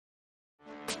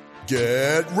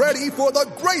Get ready for the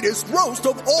greatest roast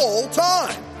of all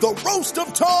time, the Roast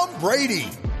of Tom Brady,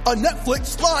 a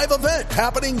Netflix live event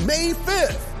happening May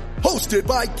 5th. Hosted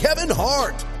by Kevin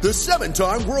Hart, the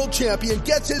 7-time world champion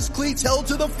gets his cleats held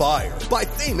to the fire by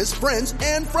famous friends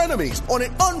and frenemies on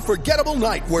an unforgettable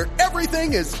night where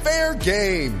everything is fair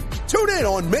game. Tune in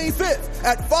on May 5th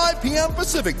at 5 p.m.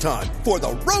 Pacific time for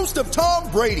the Roast of Tom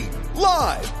Brady,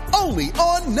 live only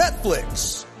on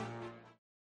Netflix.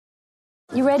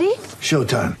 You ready?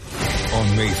 Showtime.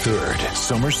 On May 3rd,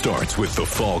 summer starts with The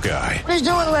Fall Guy. What are you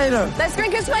doing later? Let's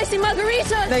drink a spicy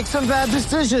margarita. Make some bad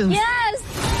decisions.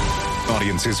 Yes!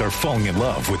 Audiences are falling in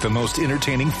love with the most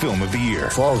entertaining film of the year.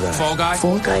 Fall Guy. Fall Guy?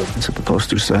 Fall Guy. That's what the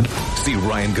poster said. See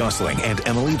Ryan Gosling and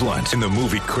Emily Blunt in the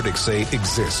movie critics say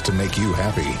exists to make you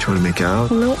happy. Trying to make it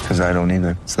out? Nope. Because I don't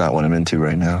either. It's not what I'm into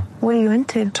right now. What are you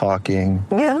into? Talking.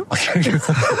 Yeah.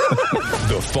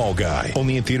 The Fall Guy.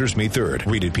 Only in theaters May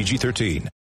 3rd. Rated PG-13.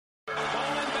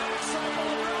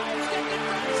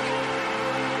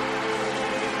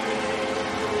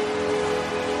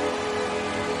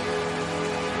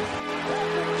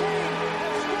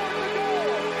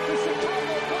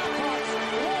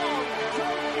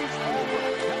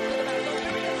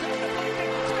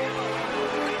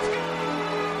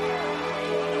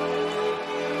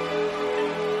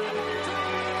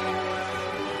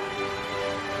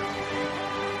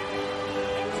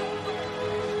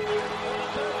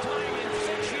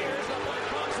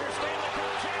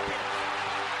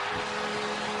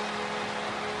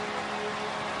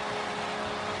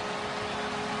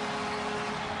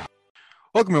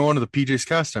 Welcome everyone to the PJ's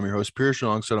Cast. I'm your host Pierce,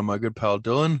 alongside my good pal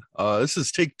Dylan. This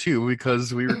is take two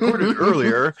because we recorded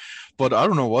earlier, but I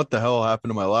don't know what the hell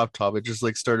happened to my laptop. It just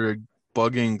started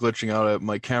bugging, glitching out.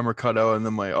 My camera cut out, and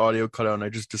then my audio cut out, and I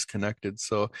just disconnected.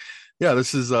 So yeah,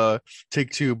 this is take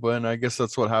two, but I guess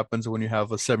that's what happens when you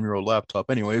have a 7-year-old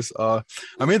laptop. Anyways, I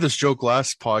made this joke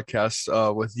last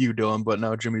podcast with you, Dylan, but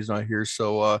now Jimmy's not here.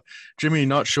 So Jimmy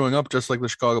not showing up, just like the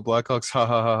Chicago Blackhawks. Ha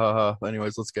ha ha ha ha.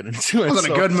 Anyways, let's get into it. I was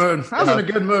in a good mood. I was in a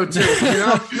good mood too. You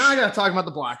know? Now I gotta talk about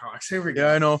the Blackhawks. Here we go.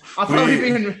 Yeah, I know.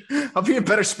 I'll be in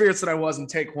better spirits than I was in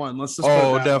take one. Let's just put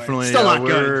it that definitely. way. Still yeah, not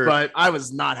good, but I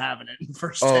was not having it in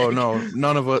first take. Oh no,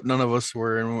 none of us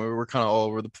were, and we're kind of all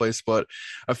over the place. But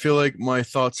I feel like my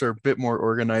thoughts are a bit more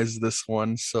organized this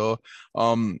one. So,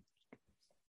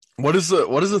 what is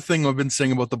the thing I've been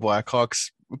saying about the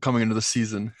Blackhawks coming into the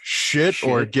season? Shit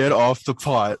or get off the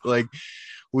pot. Like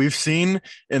we've seen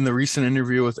in the recent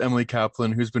interview with Emily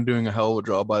Kaplan, who's been doing a hell of a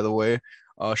job, by the way.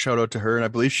 Shout out to her, and I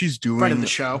believe she's doing friend of the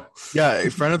show. Yeah, a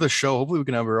friend of the show. Hopefully, we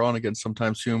can have her on again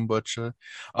sometime soon. But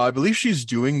I believe she's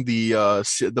doing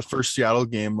the first Seattle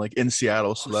game in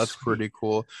Seattle, so that's pretty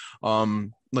cool.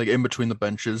 In between the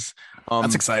benches.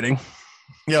 That's exciting.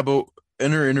 Yeah, but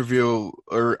in her interview,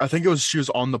 or I think she was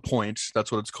on The Point,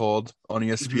 that's what it's called, on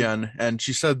ESPN, and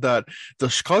she said that the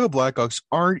Chicago Blackhawks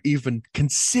aren't even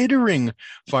considering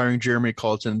firing Jeremy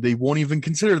Colleton. They won't even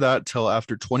consider that till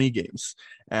after 20 games.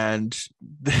 And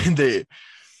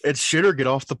it's shit or get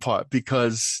off the pot,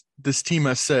 because this team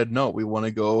has said, no, we want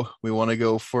to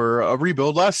go for a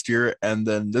rebuild last year, and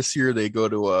then this year they go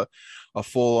to a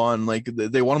full on,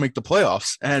 they want to make the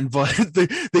playoffs, but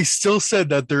they still said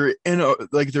that they're in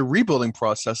their rebuilding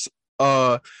process.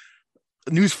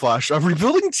 Newsflash, a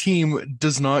rebuilding team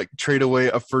does not trade away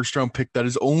a first round pick that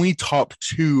is only top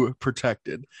 2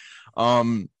 protected,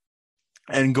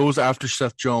 and goes after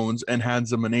Seth Jones and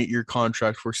hands him an 8-year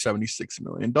contract for $76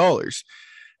 million.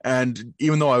 And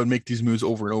even though I would make these moves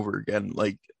over and over again,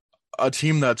 a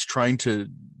team that's trying to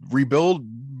rebuild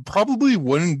probably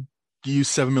wouldn't use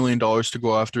 $7 million to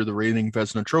go after the reigning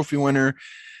Vezina Trophy winner.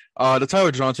 The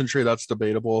Tyler Johnson trade, that's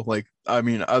debatable. I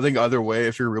think either way,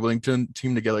 if you're a rebuilding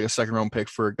team to get a second round pick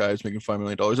for a guy who's making $5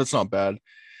 million, that's not bad.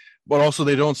 But also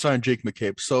they don't sign Jake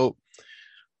McCabe. So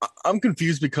I'm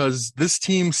confused, because this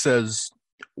team says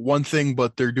one thing,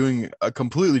 but they're doing a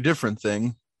completely different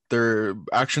thing. Their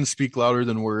actions speak louder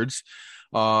than words.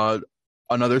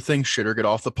 Another thing, shit or get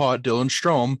off the pot, Dylan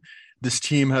Strome. This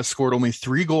team has scored only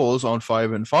 3 goals on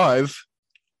 5-5,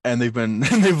 and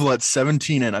they've let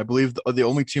 17 in. I believe the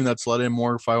only team that's let in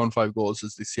more 5-on-5 goals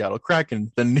is the Seattle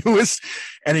Kraken, the newest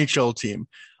NHL team.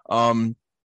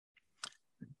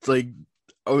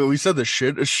 We said the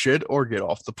shit is shit or get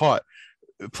off the pot.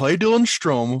 Play Dylan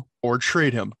Strome or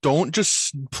trade him. Don't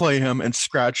just play him and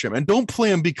scratch him. And don't play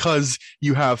him because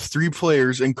you have 3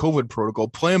 players in COVID protocol.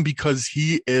 Play him because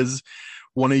he is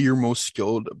one of your most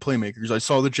skilled playmakers. I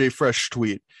saw the Jay Fresh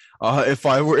tweet. If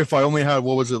I only had,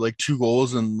 2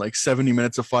 goals and 70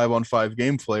 minutes of 5-on-5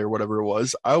 gameplay or whatever it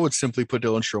was, I would simply put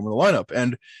Dylan Strome in the lineup.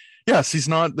 And Yes, he's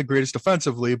not the greatest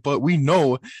offensively, but we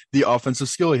know the offensive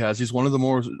skill he has. He's one of the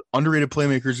more underrated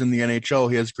playmakers in the NHL.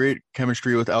 He has great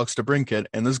chemistry with Alex DeBrincat,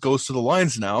 and this goes to the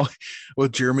lines now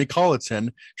with Jeremy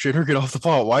Colliton. Shader, get off the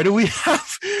ball. Why do we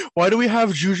have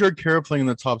Jujhar Khaira playing in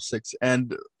the top 6?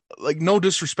 And like, no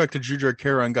disrespect to Jujhar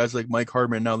Khaira and guys like Mike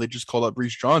Hardman. Now they just called up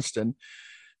Reese Johnston.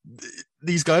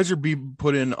 These guys are being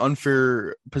put in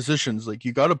unfair positions. Like,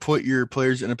 you got to put your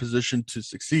players in a position to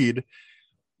succeed.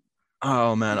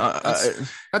 Oh man,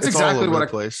 that's exactly what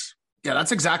place. Yeah,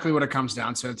 that's exactly what it comes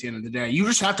down to at the end of the day. You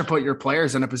just have to put your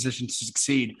players in a position to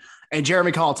succeed. And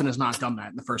Jeremy Colliton has not done that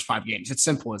in the first 5 games. It's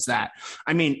simple as that.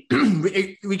 I mean,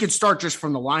 we could start just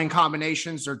from the line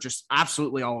combinations. They're just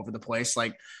absolutely all over the place.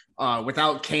 Like,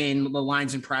 without Kane, the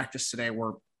lines in practice today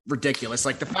were ridiculous.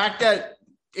 Like, the fact that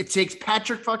it takes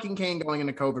Patrick fucking Kane going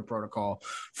into COVID protocol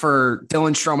for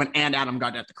Dylan Strowman and Adam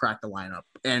Gaudette to crack the lineup.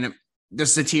 And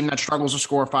this is a team that struggles to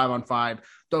score 5-on-5.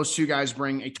 Those two guys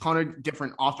bring a ton of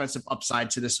different offensive upside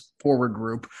to this forward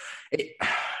group. It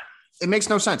makes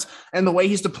no sense. And the way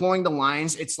he's deploying the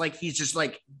lines, it's like he's just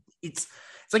like it's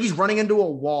like he's running into a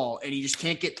wall and he just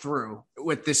can't get through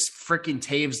with this freaking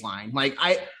Taves line. Like,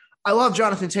 I love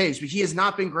Jonathan Taves, but he has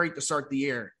not been great to start the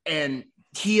year. And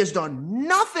he has done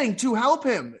nothing to help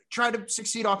him try to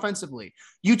succeed offensively.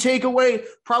 You take away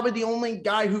probably the only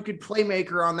guy who could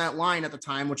playmaker on that line at the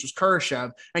time, which was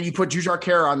Kurashev, and you put Jujhar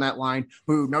Khaira on that line,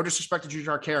 who, no disrespect to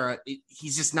Jujhar Khaira,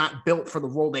 he's just not built for the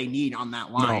role they need on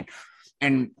that line. No.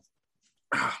 And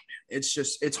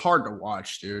it's hard to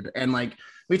watch, dude. And like,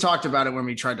 we talked about it when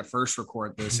we tried to first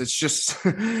record this. It's just,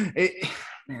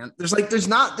 man,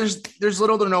 there's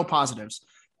little to no positives.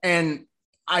 And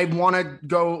I want to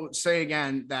go say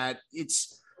again that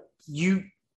it's you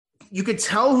could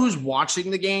tell who's watching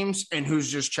the games and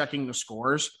who's just checking the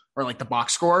scores or like the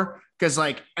box score. Cause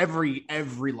like every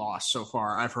loss so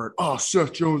far I've heard, oh,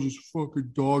 Seth Jones is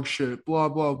fucking dog shit, blah,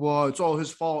 blah, blah. It's all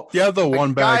his fault. Yeah. The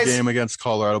one bad game against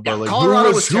Colorado, but like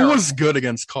who was good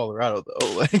against Colorado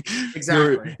though? Like,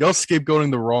 exactly. Y'all scapegoating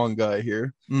the wrong guy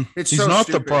here. He's so not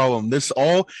stupid. The problem.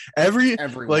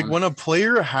 Everyone. Like when a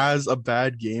player has a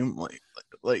bad game,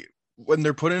 like when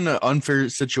they're put in an unfair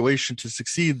situation to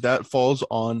succeed, that falls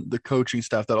on the coaching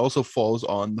staff. That also falls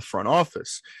on the front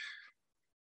office.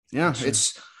 Yeah,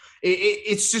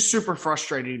 it's just super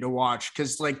frustrating to watch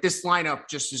because like this lineup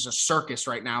just is a circus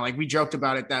right now. Like we joked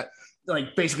about it that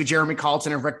like basically Jeremy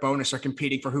Colliton and Rick Bowness are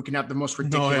competing for who can have the most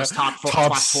ridiculous top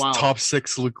 12. Top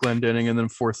 6 Luke Glendening and then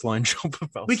 4th line Joe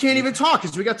Pavelski. We can't even talk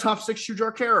because we got top 6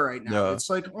 Jujhar Khaira right now. Yeah. It's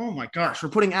like, oh my gosh, we're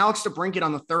putting Alex DeBrincat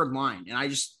on the 3rd line, and I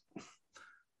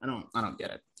don't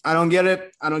get it. I don't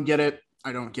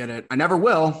get it. I never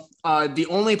will. The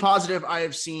only positive I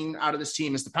have seen out of this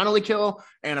team is the penalty kill,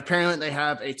 and apparently they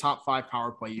have a top 5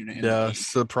 power play unit. Yeah,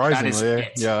 surprisingly.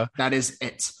 That is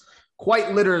it.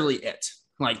 Quite literally it.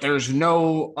 Like there's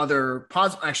no other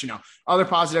positive. Actually, no. Other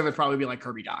positive would probably be like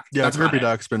Kirby Dach. Yeah, Kirby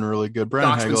Dach's been really good.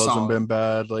 Brandon Hagel hasn't been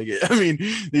bad. Like, I mean,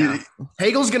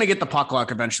 Hagel's gonna get the puck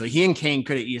luck eventually. He and Kane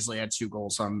could have easily had 2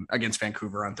 goals against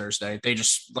Vancouver on Thursday. They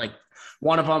just like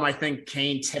one of them. I think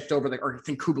Kane tipped over I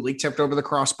think Kubalik tipped over the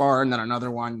crossbar, and then another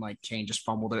one like Kane just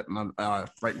fumbled it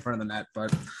right in front of the net.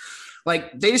 But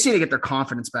like they just need to get their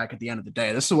confidence back at the end of the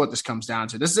day. This is what this comes down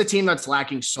to. This is a team that's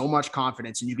lacking so much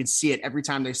confidence, and you can see it every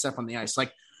time they step on the ice.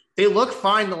 Like they look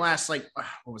fine the last the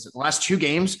last 2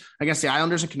 games against the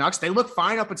Islanders and Canucks. They look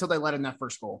fine up until they let in that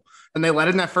first goal, and they let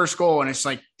in that first goal, and it's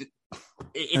like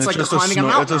it's like they're climbing a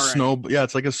mountain.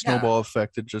 It's like a snowball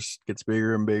effect. It just gets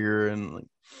bigger and bigger, and like.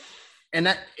 And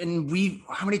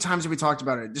how many times have we talked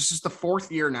about it? This is the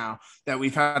 4th year now that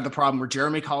we've had the problem where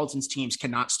Jeremy Colliton's teams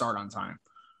cannot start on time.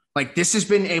 Like this has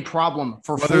been a problem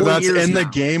for 4 years. Whether that's in the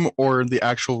game or the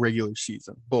actual regular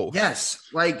season, both. Yes.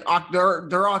 Like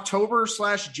they're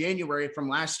October/January from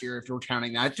last year, if you're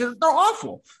counting that. They're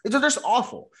awful. They're just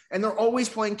awful. And they're always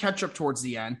playing catch up towards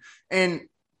the end. And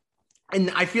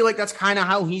I feel like that's kind of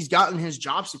how he's gotten his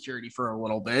job security for a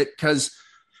little bit because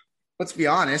let's be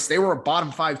honest, they were a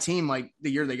bottom 5 team like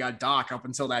the year they got Dach up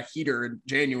until that heater in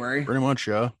January. Pretty much,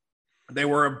 yeah. They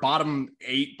were a bottom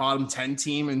 8, bottom 10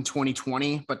 team in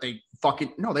 2020, but they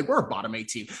were a bottom 8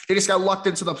 team. They just got lucked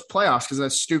into the playoffs because that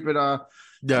stupid, what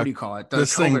do you call it?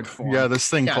 This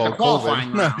thing called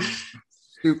qualifying round.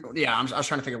 Yeah, I was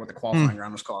trying to think of what the qualifying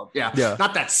round was called. Yeah,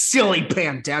 not that silly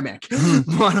pandemic,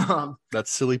 but that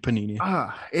silly panini.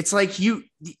 It's like you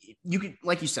could,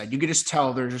 like you said, you could just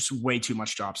tell there's just way too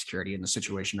much job security in the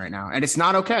situation right now, and it's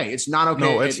not okay. It's not okay.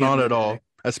 No, it's not at all.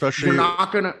 Especially you're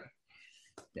not gonna.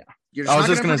 Yeah, you're just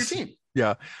not gonna put your team.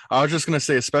 Yeah, I was just gonna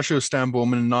say, especially with Stan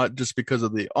Bowman, not just because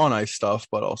of the on ice stuff,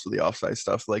 but also the offside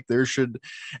stuff. Like there should,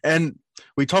 and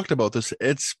we talked about this.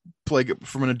 It's like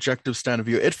from an objective stand of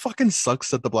view, it fucking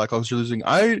sucks that the Blackhawks are losing.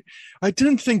 I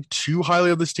didn't think too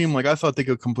highly of this team. Like I thought they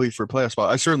could compete for a playoff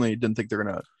spot. I certainly didn't think they're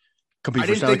gonna compete. I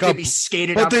didn't think they'd be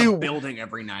skated out the building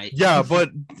every night. Yeah, but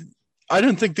I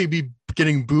didn't think they'd be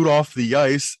getting booed off the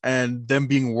ice and them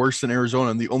being worse than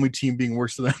Arizona, and the only team being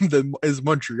worse than them is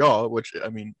Montreal. Which I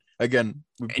mean, again,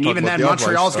 and even then,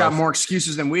 Montreal's got more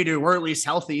excuses than we do. We're at least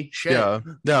healthy. Shit. Yeah.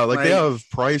 Like they have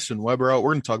Price and Weber out.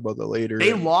 We're gonna talk about that later.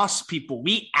 They lost people.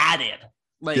 We added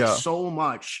so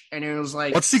much, and it was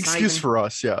like, what's the excuse for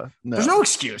us? Yeah, there's no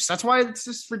excuse. That's why it's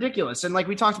just ridiculous. And like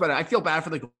we talked about it, I feel bad for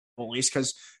the goalies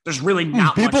because there's really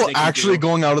not people much actually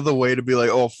going out of the way to be like,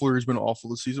 oh, Fleury's been awful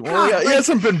this season. Well, he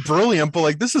hasn't been brilliant, but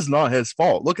like this is not his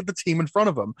fault. Look at the team in front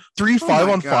of him. 3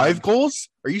 5-on-5 goals.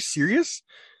 Are you serious?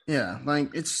 Yeah,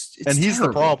 like it's and he's terrible.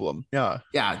 The problem. Yeah.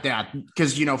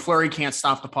 Because Fleury can't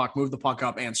stop the puck, move the puck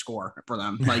up, and score for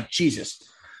them. Like Jesus,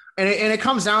 and it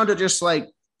comes down to just like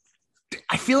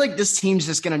I feel like this team's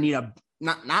just gonna need a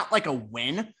not like a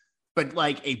win, but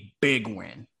like a big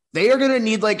win. They are gonna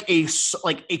need like a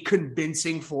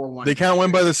convincing 4-1. They can't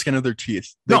win by the skin of their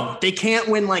teeth. No, they can't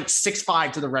win like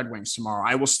 6-5 to the Red Wings tomorrow.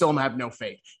 I will still have no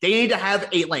faith. They need to have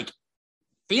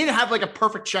a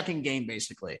perfect checking game,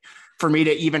 basically, for me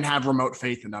to even have remote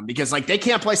faith in them because like they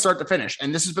can't play start to finish.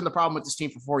 And this has been the problem with this team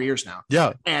for 4 years now.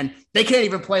 Yeah. And they can't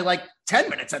even play like 10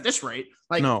 minutes at this rate.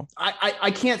 Like, no,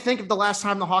 I can't think of the last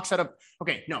time the Hawks had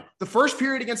the first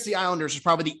period against the Islanders is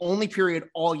probably the only period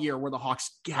all year where the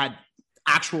Hawks had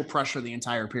actual pressure the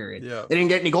entire period. Yeah. They didn't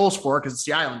get any goals for it because it's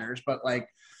the Islanders, but like,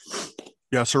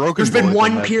 Sorokin's there's been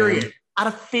one period out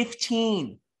of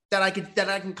 15 that I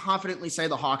can confidently say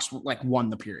the Hawks like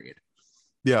won the period.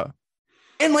 Yeah.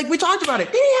 And like we talked about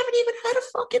it, they haven't even had a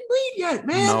fucking lead yet,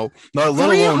 man. No, not let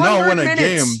alone not win a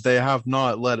game. They have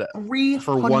not led it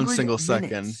for one single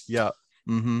second. Yeah.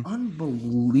 Mm-hmm.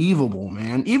 Unbelievable,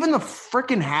 man. Even the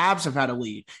freaking Habs have had a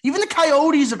lead. Even the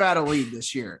Coyotes have had a lead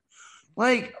this year.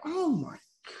 Like, oh my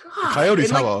God. The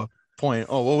Coyotes have a point.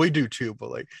 Oh, well, we do too, but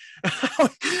like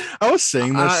I was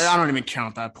saying this. I don't even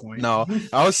count that point. No,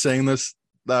 I was saying this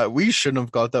that we shouldn't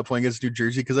have got that point against New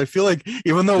Jersey because I feel like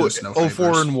even though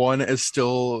 0-4-1 is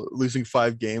still losing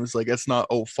 5 games, like it's not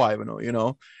 0-5-0, you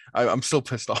know. I'm still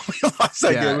pissed off.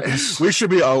 We should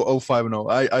be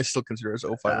 0-5-0. I still consider us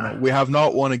 0-5-0. We have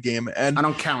not won a game, and I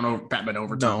don't count Batman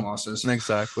overtime losses.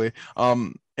 Exactly.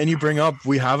 And you bring up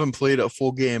we haven't played a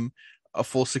full game, a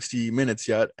full 60 minutes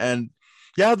yet, and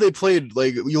yeah, they played,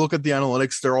 like, you look at the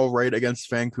analytics, they're all right against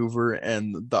Vancouver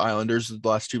and the Islanders, the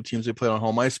last 2 teams they played on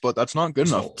home ice, but that's not good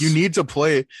enough. You need to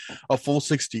play a full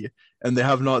 60, and they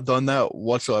have not done that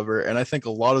whatsoever. And I think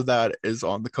a lot of that is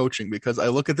on the coaching, because I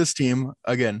look at this team,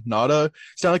 again, not a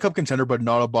Stanley Cup contender, but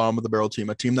not a bottom of the barrel team,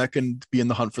 a team that can be in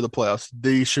the hunt for the playoffs.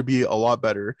 They should be a lot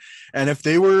better. And if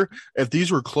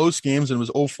these were close games and it was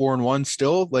 0-4-1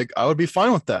 still, like, I would be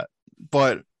fine with that.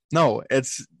 But no,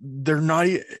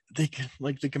 they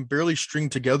can barely string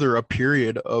together a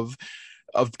period of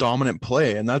dominant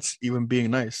play, and that's even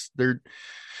being nice. There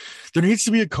needs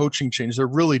to be a coaching change. There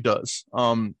really does.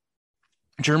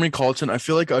 Jeremy Colleton, I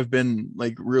feel like I've been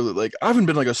like really like I haven't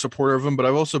been like a supporter of him, but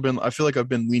I feel like I've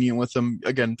been lenient with him.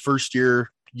 Again, first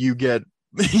year you get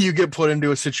put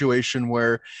into a situation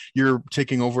where you're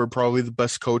taking over probably the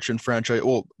best coach in franchise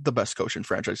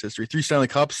history, 3 Stanley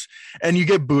Cups, and you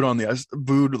get booed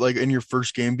like in your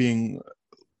first game being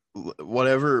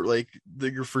whatever, like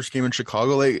your first game in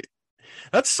Chicago. Like,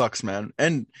 that sucks, man.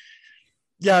 And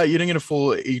yeah, you didn't get a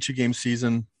full 82 game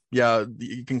season. Yeah,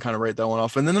 you can kind of write that one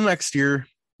off. And then the next year,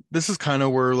 this is kind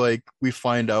of where like we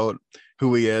find out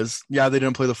who he is. Yeah, they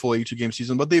didn't play the full 82 game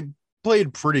season, but they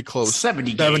played pretty close.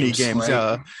 70 games, right?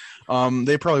 Yeah.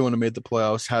 They probably wouldn't have made the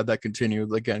playoffs had that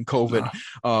continued. Again,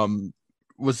 COVID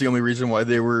was the only reason why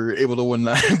they were able to win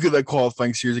that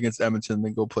qualifying series against Edmonton and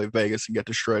then go play Vegas and get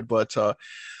destroyed. But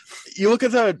you look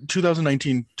at that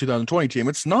 2019-2020 team,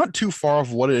 it's not too far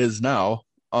off what it is now.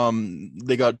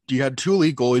 You had 2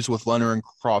 elite goalies with Leonard and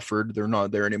Crawford. They're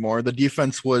not there anymore. The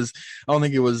defense was, I don't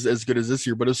think it was as good as this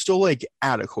year, but it's still like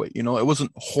adequate. You know, it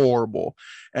wasn't horrible.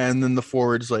 And then the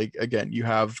forwards, like, again, you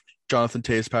have Jonathan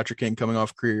Toews, Patrick Kane coming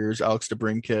off careers, Alex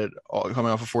DeBrincat coming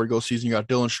off a 40-goal season. You got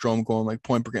Dylan Strome going like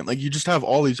point per game. Like, you just have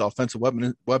all these offensive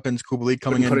weapons. Kubalik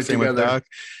coming in, same with that.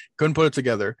 Couldn't put it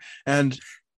together. And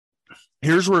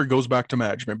here's where it goes back to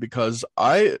management, because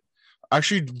I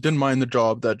actually didn't mind the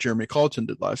job that Jeremy Colleton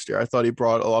did last year. I thought he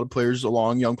brought a lot of players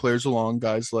along, young players along,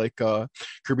 guys like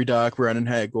Kirby Dach, Brandon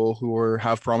Hagel, who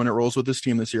have prominent roles with this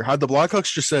team this year. Had the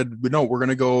Blackhawks just said, no, we're going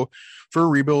to go for a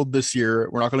rebuild this year,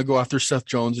 we're not going to go after Seth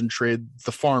Jones and trade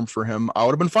the farm for him, I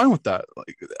would have been fine with that.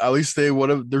 Like, at least they would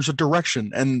have, there's a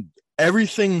direction. And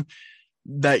everything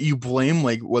that you blame,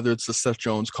 like whether it's the Seth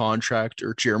Jones contract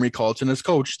or Jeremy Colleton as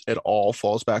coach, it all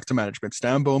falls back to management.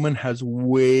 Stan Bowman has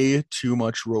way too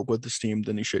much rope with this team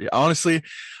than he should. Honestly,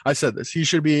 I said this. He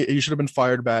should have been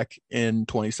fired back in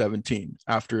 2017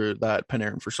 after that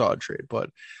Panarin Facade trade, but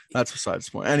that's besides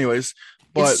the point. Anyways,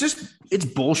 but it's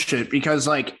bullshit because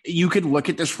like you could look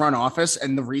at this front office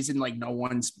and the reason like no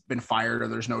one's been fired or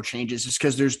there's no changes is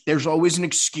because there's always an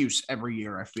excuse every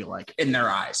year, I feel like, in their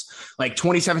eyes. Like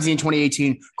 2017,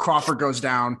 2018, Crawford goes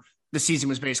down. The season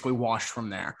was basically washed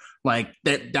from there. Like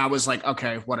that was like,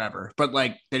 okay, whatever. But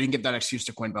like they didn't give that excuse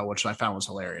to Quinn Bell, which I found was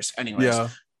hilarious. Anyways. Yeah.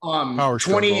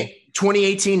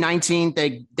 2018, 19,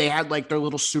 they had like their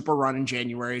little super run in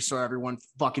January, so everyone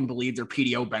fucking believed their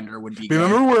PDO bender would be good.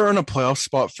 Remember we were in a playoff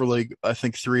spot for like I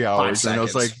think 3 hours, and it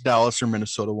was like Dallas or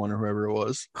Minnesota won or whoever it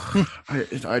was.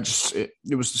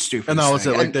 it was the stupid. And that was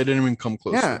it. Like they didn't even come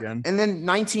close again. And then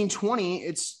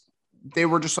 1920, they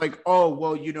were just like, oh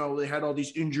well, they had all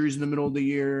these injuries in the middle of the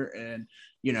year, and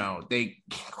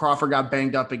Crawford got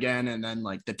banged up again, and then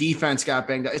like the defense got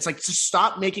banged up. It's like, just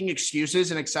stop making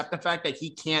excuses and accept the fact that he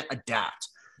can't adapt.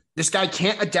 This guy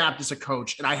can't adapt as a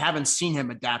coach, and I haven't seen him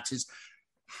adapt his.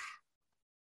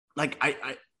 Like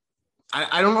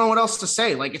I don't know what else to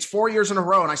say. Like it's 4 years in a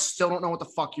row, and I still don't know what the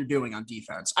fuck you're doing on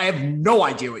defense. I have no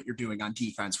idea what you're doing on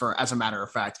defense, as a matter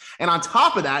of fact. And on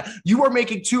top of that, you are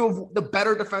making two of the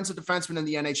better defensive defensemen in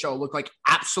the NHL look like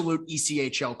absolute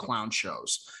ECHL clown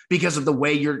shows because of the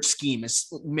way your scheme is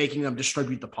making them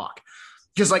distribute the puck.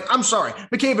 Because, like, I'm sorry,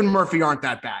 McCabe and Murphy aren't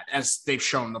that bad as they've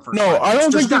shown the first. No, I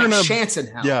don't think they're not gonna a chance in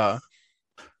hell. Yeah,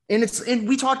 and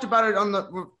we talked about it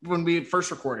when we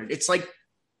first recorded. It's like,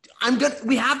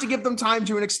 we have to give them time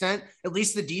to an extent, at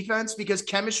least the defense, because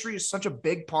chemistry is such a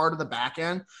big part of the back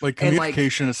end. Like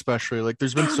communication, especially. Like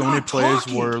there's been so many plays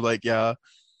where like that.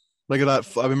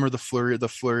 I remember the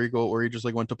Fleury goal where he just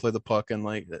like went to play the puck and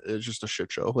like it was just a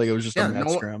shit show. Like it was just a mad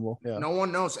scramble. Yeah, no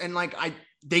one knows. And like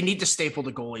they need to staple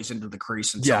the goalies into the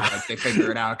crease until like they figure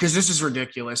it out, because this is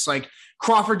ridiculous. Like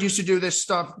Crawford used to do this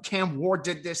stuff. Cam Ward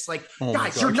did this. Like,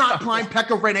 guys, you're not Brian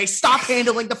Pekka Rinne. Stop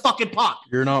handling the fucking puck.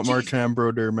 You're not Martin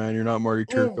Brodeur, man. You're not Marty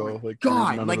Turco. Oh like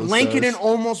God, like Lankinen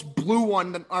almost blew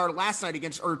one last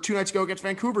night or 2 nights ago against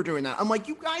Vancouver doing that. I'm like,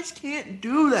 you guys can't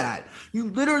do that. You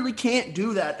literally can't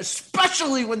do that,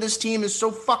 especially when this team is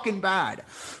so fucking bad.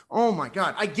 Oh my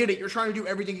God, I get it. You're trying to do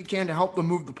everything you can to help them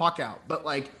move the puck out, but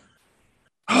like,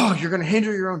 oh, you're going to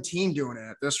hinder your own team doing it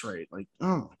at this rate. Like,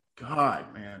 oh my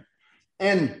God, man.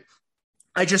 And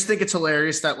I just think it's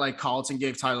hilarious that like Colleton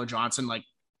gave Tyler Johnson like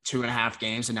 2.5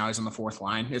 games and now he's on the 4th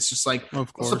line. It's just like,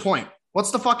 what's the point?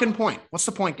 What's the fucking point? What's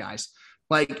the point, guys?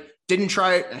 Like, didn't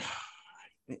try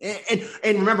it.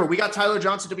 And remember, we got Tyler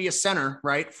Johnson to be a center,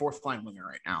 right? 4th line winger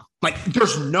right now. Like,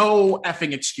 there's no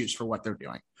effing excuse for what they're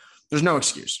doing. There's no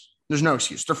excuse.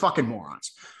 They're fucking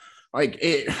morons. Like,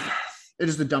 it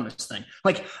is the dumbest thing.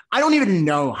 Like, I don't even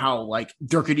know how like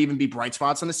there could even be bright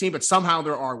spots on the team, but somehow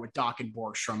there are with Doc and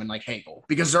Borgstrom and like Hagel,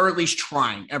 because they're at least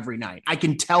trying every night. I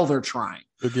can tell they're trying.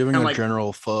 They're giving a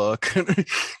general fuck.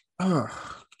 Oh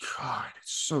God,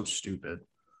 it's so stupid.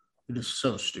 It is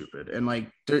so stupid. And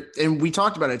like, and we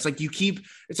talked about it. It's like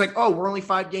it's like, oh, we're only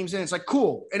 5 games in. It's like,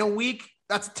 cool. In a week,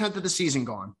 that's a 10th of the season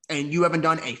gone, and you haven't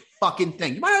done a fucking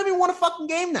thing. You might not even won a fucking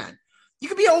game then. You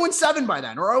could be 0-7 by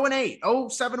then, or 0-8,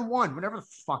 0-7-1, whatever the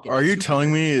fuck it is. Are you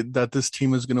telling me that this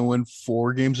team is going to win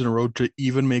 4 games in a row to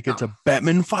even make it to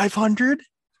Bettman 500?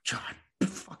 God,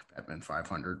 fuck Bettman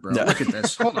 500, bro. No. Look at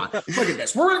this. Hold on. Look at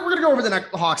this. We're going to go over the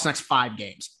Hawks' next 5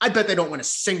 games. I bet they don't win a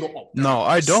single. No,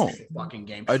 I don't. Fucking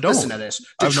game. I don't. Listen to this.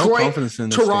 I have no confidence in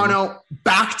this Toronto,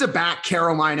 back-to-back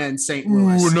Carolina and St.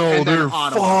 Louis. Ooh, no, they're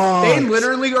fucked. They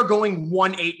literally are going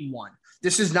 1-8-1.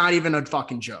 This is not even a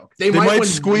fucking joke. They might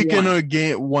squeak in a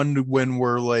game, one win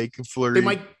where like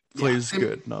Fleury plays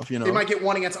good enough. You know, they might get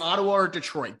one against Ottawa or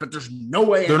Detroit, but there's no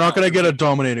way they're not going to get a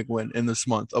dominating win in this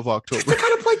month of October. They're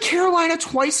going to play Carolina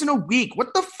twice in a week.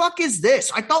 What the fuck is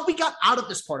this? I thought we got out of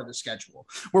this part of the schedule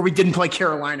where we didn't play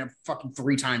Carolina fucking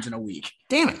 3 times in a week.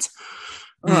 Damn it.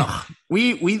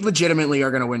 We legitimately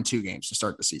are going to win 2 games to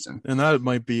start the season, and that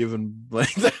might be even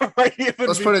like that. Might even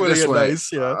Let's put it this way.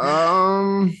 Nice.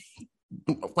 Yeah.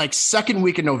 Like 2nd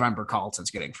week in November,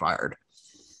 Colleton's getting fired.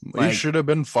 He should have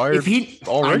been fired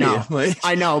already.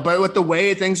 I know, but with the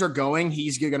way things are going,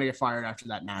 he's going to get fired after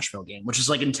that Nashville game, which is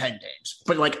like in 10 games.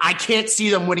 But like, I can't see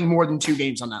them winning more than 2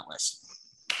 games on that list.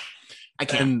 I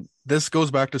can't. And this goes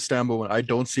back to Stan Bowman. I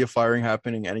don't see a firing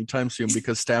happening anytime soon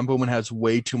because Stan Bowman has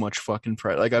way too much fucking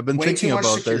pride. Like I've been thinking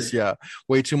about this. Yeah.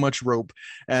 Way too much rope.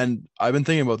 And I've been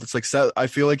thinking about this. Like Seth, I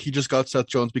feel like he just got Seth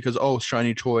Jones because,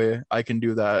 shiny toy, I can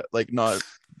do that. Like not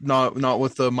not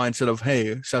with the mindset of,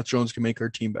 hey, Seth Jones can make our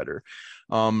team better.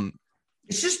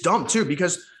 It's just dumb too,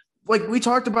 because like we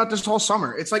talked about this whole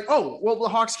summer. It's like, oh, well, the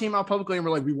Hawks came out publicly and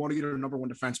were like, we want to get a number one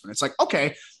defenseman. It's like,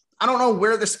 okay, I don't know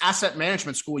where this asset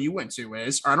management school you went to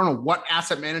is, or I don't know what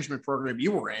asset management program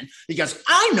you were in, because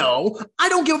I know I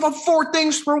don't give up 4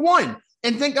 things for 1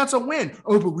 and think that's a win.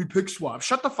 Oh, but we pick swap.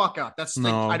 Shut the fuck up. That's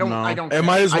no, I don't. It care.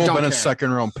 might as well have been care. a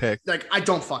second round pick. Like, I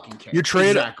don't fucking care. You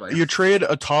trade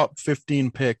a top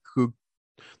 15 pick who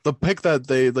the pick that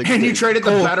they like, and you traded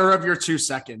the better of your 2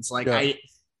 seconds. Like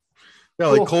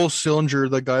like Cole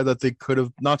Sillinger, the guy that they could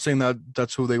have, not saying that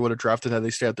that's who they would have drafted had they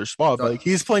stayed at their spot, but like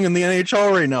he's playing in the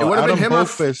NHL right now. Adam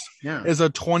Boqvist is a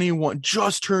 21,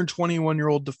 just turned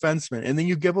 21-year-old defenseman. And then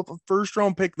you give up a first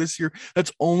round pick this year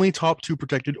that's only top 2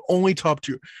 protected, only top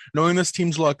 2. Knowing this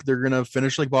team's luck, they're going to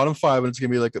finish like bottom 5, and it's going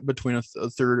to be like between a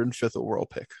 3rd and 5th overall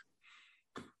pick.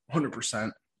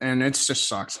 100%. And it just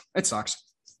sucks. It sucks.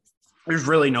 There's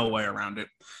really no way around it.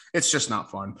 It's just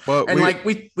not fun. But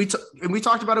we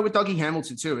talked about it with Dougie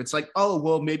Hamilton too. It's like, oh,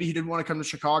 well, maybe he didn't want to come to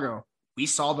Chicago. We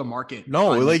saw the market. No,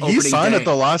 like he signed at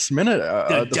the last minute.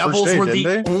 The Devils were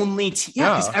the only team.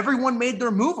 Yeah, because everyone made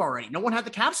their move already. No one had the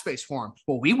cap space for him.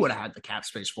 Well, we would have had the cap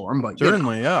space for him, but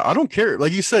certainly, yeah. I don't care.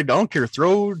 Like you said, I don't care.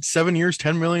 Throw 7 years,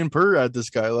 $10 million per at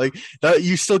this guy. Like that,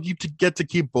 you still get to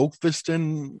keep Boqvist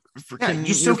and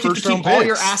you still get to keep all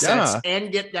your assets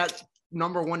and get that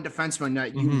number 1 defenseman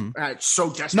that you so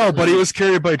desperately. No, but he was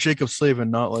carried by Jacob Slavin,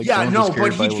 not like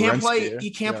but he can't play.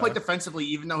 He can't play defensively,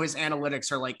 even though his analytics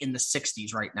are like in the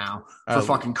 60s right now for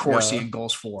fucking Corsi and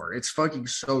goals for. It's fucking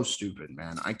so stupid,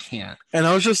 man. I can't. And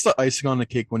that was just the icing on the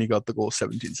cake when he got the goal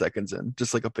 17 seconds in,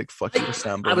 just like a big fuck you to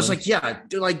Sam. I was like, yeah,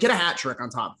 dude, like get a hat trick on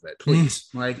top of it, please.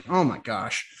 Like, oh my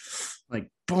gosh, like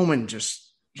Bowman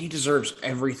he deserves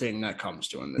everything that comes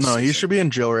to him. No, he should be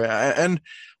in jail. And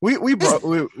we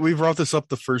brought this up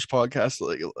the first podcast,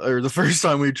 or the first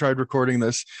time we tried recording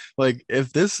this. Like,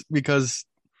 if this, because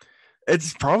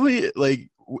it's probably like,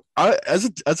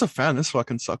 as a fan, this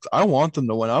fucking sucks. I want them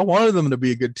to win. I wanted them to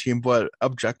be a good team, but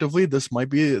objectively, this might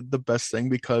be the best thing,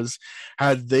 because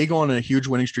had they gone on a huge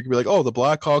winning streak, be like, oh, the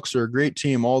Blackhawks are a great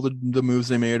team. All the moves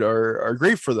they made are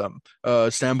great for them.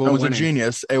 Stan Bowman's a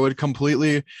genius. It would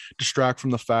completely distract from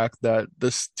the fact that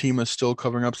this team is still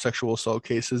covering up sexual assault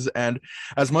cases. And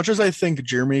as much as I think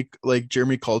Jeremy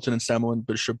Colleton and Stan Bowman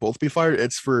should both be fired,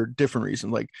 it's for different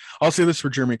reasons. Like, I'll say this for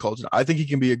Jeremy Colleton. I think he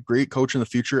can be a great coach in the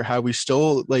future. Had we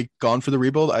still like gone for the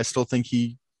rebuild, I still think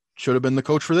he should have been the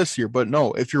coach for this year. But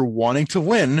no, if you're wanting to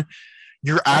win,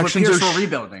 your actions are for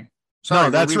rebuilding. Sorry,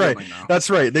 no, that's right. Now. That's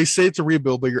right. They say it's a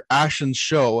rebuild, but your actions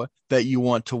show that you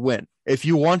want to win. If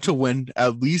you want to win,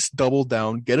 at least double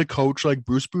down. Get a coach like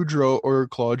Bruce Boudreau or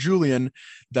Claude Julien.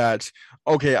 That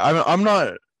okay, I'm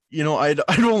not. I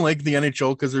don't like the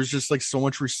NHL because there's just like so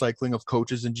much recycling of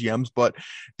coaches and GMs, but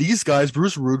these guys,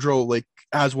 Bruce Boudreau, like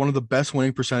has one of the best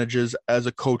winning percentages as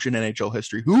a coach in NHL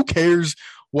history. Who cares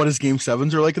what his game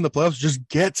 7s are like in the playoffs? Just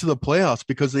get to the playoffs,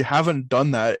 because they haven't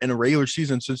done that in a regular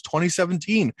season since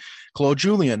 2017. Claude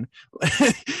Julien,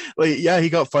 like, yeah, he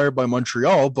got fired by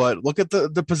Montreal, but look at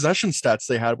the possession stats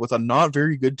they had with a not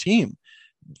very good team.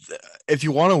 If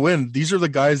you want to win, these are the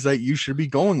guys that you should be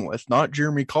going with, not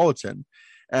Jeremy Colleton.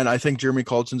 And I think Jeremy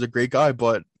Colleton's a great guy,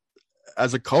 but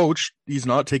as a coach, he's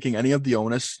not taking any of the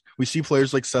onus. We see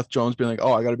players like Seth Jones being like,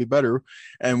 oh, I got to be better.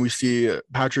 And we see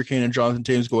Patrick Kane and Jonathan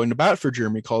Toews going to bat for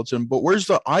Jeremy Colleton. But where's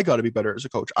the I got to be better as a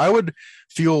coach? I would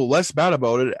feel less bad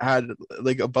about it had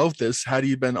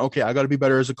he been, okay, I got to be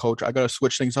better as a coach. I got to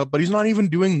switch things up. But he's not even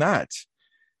doing that.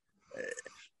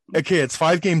 Okay, it's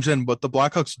 5 games in, but the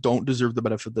Blackhawks don't deserve the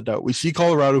benefit of the doubt. We see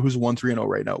Colorado, who's 1-3-0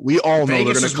 right now. We all know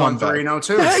they're going to come back. 1-3-0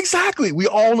 too. Yeah, exactly. We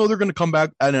all know they're going to come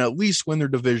back and at least win their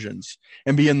divisions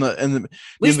and be in the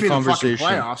conversation.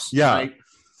 Playoffs. Yeah, like,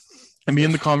 and be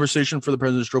in the conversation for the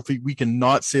President's Trophy. We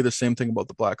cannot say the same thing about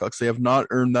the Blackhawks. They have not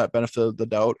earned that benefit of the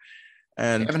doubt,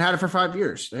 and they haven't had it for 5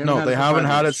 years. They haven't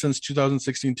had it since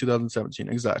 2016, 2017.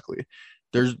 Exactly.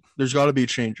 There's got to be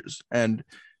changes. And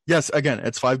yes, again,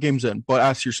 it's 5 games in, but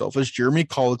ask yourself, is Jeremy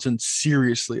Colleton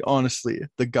seriously, honestly,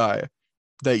 the guy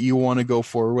that you want to go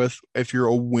forward with if you're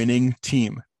a winning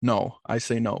team? No, I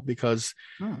say no, because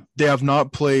they've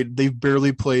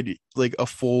barely played like a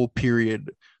full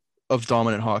period of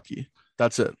dominant hockey.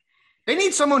 That's it. They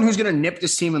need someone who's going to nip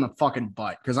this team in the fucking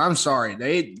butt, because I'm sorry.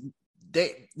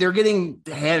 They're getting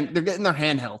their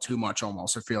hand held too much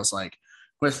almost, it feels like.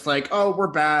 With like, oh, we're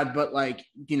bad, but like,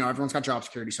 everyone's got job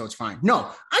security, so it's fine. No,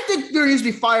 I think there needs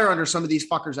to be fire under some of these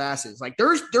fuckers' asses. Like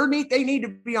they need to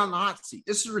be on the hot seat.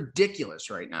 This is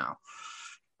ridiculous right now.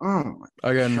 Oh my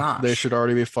Again, gosh. they should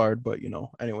already be fired, but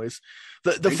anyways,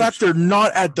 the fact they're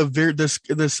not at the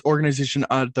this organization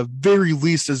at the very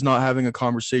least is not having a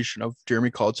conversation of Jeremy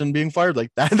Colleton being fired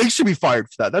like that. They should be fired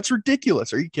for that. That's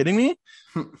ridiculous. Are you kidding me?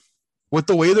 With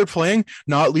the way they're playing,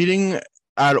 not leading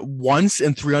at once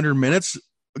in 300 minutes,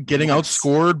 getting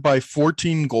outscored by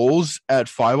 14 goals at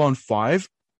 5-on-5.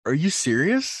 Are you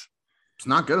serious? It's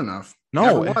not good enough.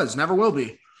 No, never was, never will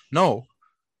be. No.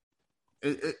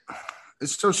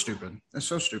 It's so stupid. It's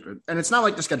so stupid. And it's not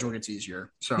like the schedule gets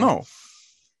easier. So no.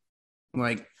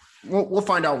 Like we'll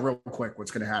find out real quick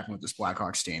what's going to happen with this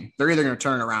Blackhawks team. They're either going to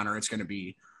turn it around or it's going to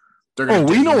be.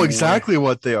 We know exactly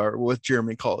what they are with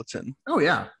Jeremy Colleton. Oh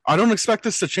yeah. I don't expect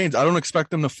this to change. I don't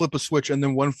expect them to flip a switch and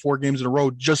then win 4 games in a row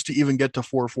just to even get to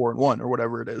 4-4-1 or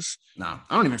whatever it is. No,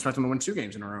 I don't even expect them to win 2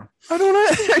 games in a row. I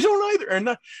don't either.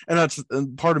 And that's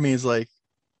part of me is like,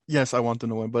 yes, I want them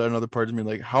to win, but another part of me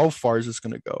like, how far is this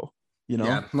going to go?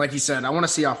 Yeah, like you said, I want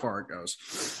to see how far it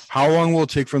goes. How long will it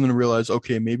take for them to realize,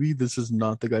 okay, maybe this is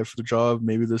not the guy for the job.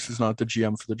 Maybe this is not the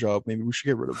GM for the job. Maybe we should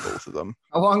get rid of both of them.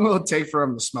 How long will it take for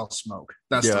them to smell smoke?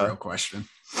 That's the real question.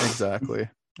 Exactly.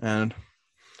 And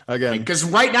again, because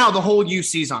right now the whole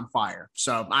UC is on fire.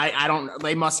 So I don't,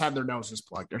 they must have their noses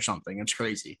plugged or something. It's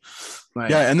crazy.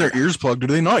 Like, and their ears plugged. Do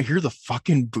they not hear the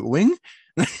fucking booing?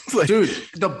 Dude,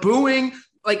 the booing.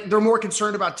 Like they're more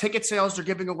concerned about ticket sales. They're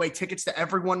giving away tickets to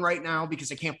everyone right now because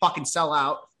they can't fucking sell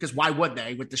out. Because why would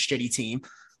they with the shitty team?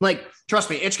 Like,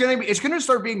 trust me, it's gonna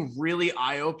start being really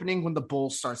eye-opening when the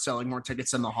Bulls start selling more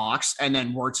tickets than the Hawks, and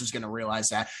then Wirtz is gonna realize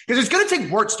that because it's gonna take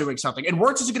Wirtz doing something, and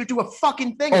Wirtz isn't gonna do a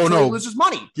fucking thing until he loses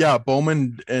money. Yeah,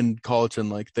 Bowman and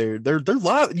Colleton, like they're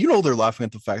laughing. They're laughing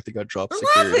at the fact they got job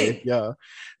security. Laughing. Yeah,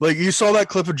 like you saw that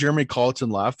clip of Jeremy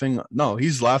Colleton laughing. No,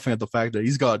 he's laughing at the fact that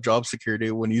he's got job security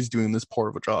when he's doing this poor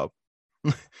of a job.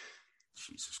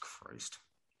 Jesus Christ,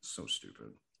 so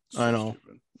stupid. I know.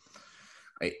 Stupid.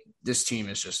 This team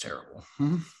is just terrible.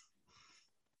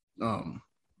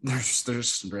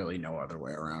 There's really no other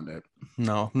way around it.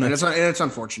 No, and it's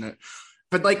unfortunate,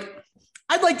 but like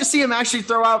I'd like to see him actually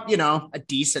throw out a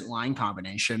decent line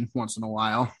combination once in a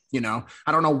while. I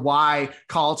don't know why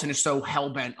Colleton is so hell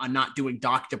bent on not doing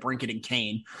Doc DeBrincat and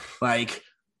Kane. Like,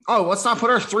 oh, let's not put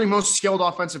our 3 most skilled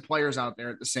offensive players out there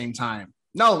at the same time.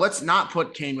 No, let's not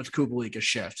put Kane with Kubalik a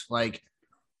shift. Like.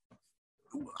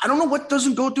 I don't know what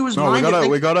doesn't go through his mind.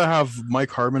 We gotta have Mike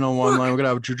Hartman on one line. We gotta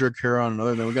have Jujhar Khaira on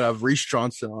another. Then we gotta have Reese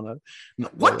Johnson on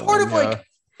it. What part of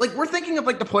like we're thinking of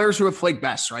like the players who have played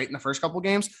best, right, in the first couple of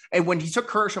games. And when he took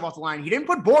Kurashev off the line, he didn't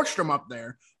put Borgstrom up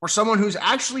there or someone who's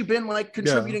actually been like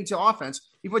contributing to offense.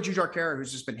 He put Jujhar Khaira,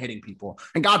 who's just been hitting people.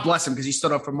 And God bless him because he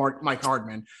stood up for Mike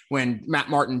Hardman when Matt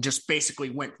Martin just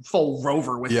basically went full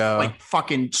rover with like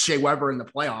fucking Shea Weber in the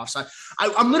playoffs.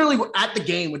 I'm literally at the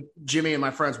game with Jimmy and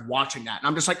my friends watching that. And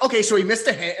I'm just like, okay, so he missed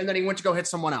a hit and then he went to go hit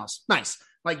someone else. Nice.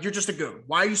 Like, you're just a goon.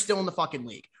 Why are you still in the fucking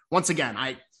league? Once again,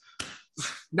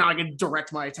 now I can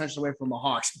direct my attention away from the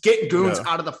Hawks. Get goons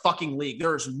out of the fucking league.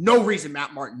 There is no reason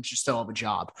Matt Martin should still have a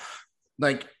job.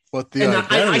 Like,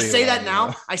 I say that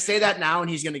now. I say that now, and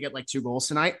he's going to get like 2 goals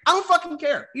tonight. I don't fucking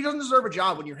care. He doesn't deserve a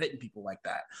job when you're hitting people like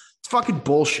that. It's fucking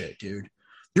bullshit, dude.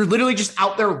 You're literally just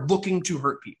out there looking to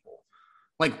hurt people.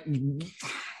 Like,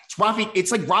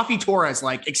 it's like Rafi Torres,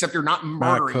 like, except you're not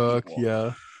murdering Matt Cook, people.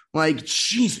 Yeah. Like,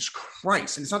 Jesus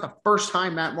Christ. And it's not the first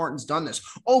time Matt Martin's done this.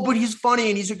 Oh, but he's funny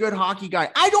and he's a good hockey guy.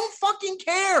 I don't fucking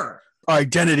care.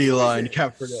 Identity line. You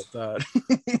can't forget that.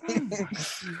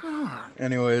 Oh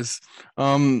Anyways,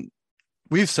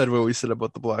 we've said what we said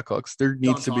about the Blackhawks. There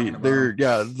needs to be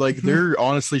there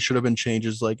honestly should have been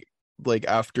changes like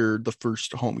after the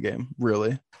first home game,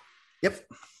 really. Yep.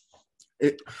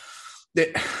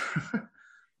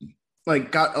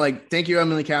 Thank you,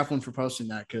 Emily Kaplan, for posting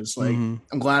that because I'm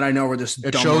glad I know where this.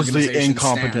 It shows the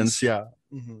incompetence. Stands. Yeah.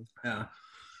 Mm-hmm. Yeah.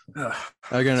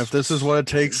 Again, if this is what it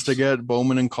takes to get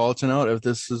Bowman and Colleton out, if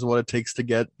this is what it takes to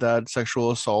get that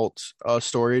sexual assault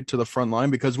story to the front line,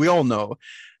 because we all know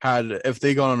if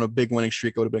they got on a big winning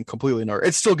streak, it would have been completely ignored.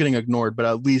 It's still getting ignored, but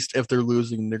at least if they're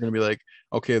losing, they're going to be like,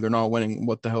 okay, they're not winning.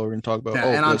 What the hell are we going to talk about?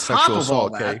 And on top of all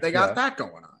that, they got that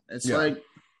going on. It's like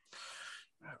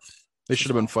they should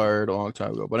have been fired a long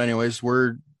time ago. But anyways,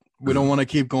 we don't want to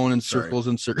keep going in circles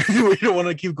and circles. We don't want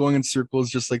to keep going in circles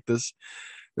just like this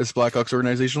Blackhawks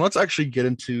organization. Let's actually get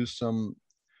into some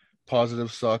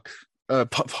positive sucks.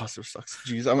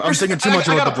 Jeez, I'm thinking too much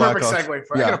about the Blackhawks.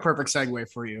 I got a perfect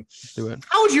segue for you. Do it.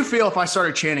 How would you feel if I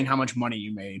started chanting how much money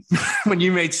you made when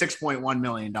you made $6.1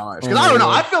 million? Because I don't know.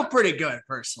 I feel pretty good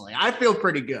personally. I feel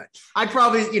pretty good. I'd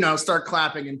probably, start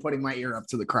clapping and putting my ear up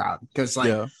to the crowd because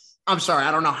I'm sorry,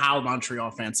 I don't know how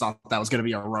Montreal fans thought that was going to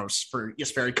be a roast for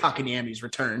Jesperi Kotkaniemi's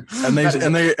return. And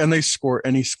they scored,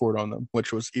 and he scored on them,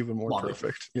 which was even more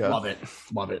perfect. Yeah, love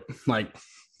it. Like,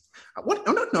 what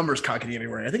numbers Kotkaniemi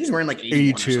wearing? I think he's wearing like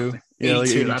 82. Yeah,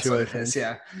 82. That's what it is.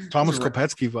 Yeah, Thomas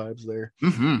Kopecky vibes there.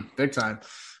 Big time.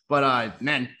 But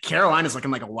man, Carolina's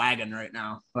looking like a wagon right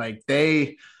now. Like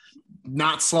they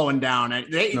not slowing down.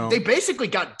 They basically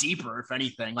got deeper, if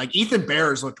anything. Like Ethan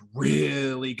Bears looked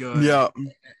really good. Yeah.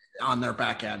 On their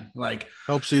back end, like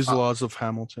helps these laws of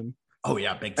Hamilton. Oh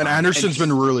yeah, big time. And Anderson's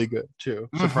been really good too,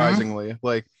 surprisingly.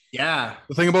 Like, yeah,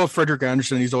 the thing about Frederick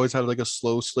Anderson, he's always had like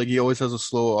he always has a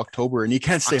slow October, and he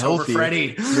can't stay healthy.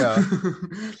 Freddie. Yeah,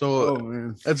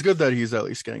 so it's good that he's at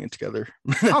least getting it together.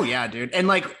 Oh yeah, dude, and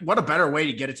like, what a better way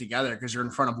to get it together because you're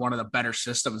in front of one of the better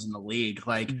systems in the league.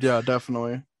 Like, yeah,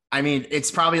 definitely. I mean,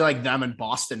 it's probably like them in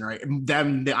Boston, right?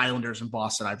 Them, the Islanders in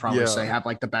Boston, I'd probably say have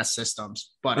like the best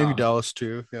systems. But maybe Dallas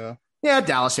too. Yeah. Yeah,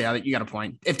 Dallas. Yeah, you got a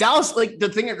point. If Dallas, like the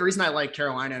reason I like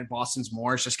Carolina and Boston's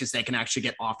more is just because they can actually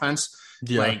get offense.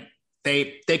 Yeah. Like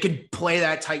they could play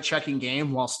that tight checking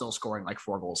game while still scoring like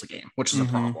 4 goals a game, which is a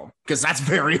problem because that's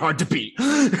very hard to beat.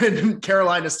 And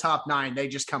Carolina's top 9, they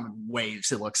just come in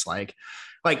waves. It looks like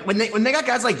when they got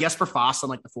guys like Jesper Fast on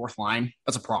like the 4th line,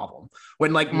 that's a problem.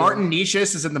 When like Martin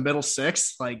Nicias is in the middle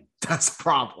 6, like that's a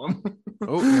problem.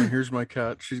 Oh, and here's my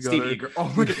cat. She's got Stevie.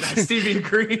 Oh, look at that. Stevie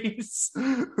agrees.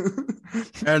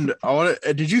 And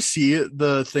did you see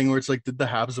the thing where it's like, did the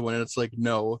Habs win? And it's like,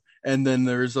 no. And then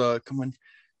there's come on.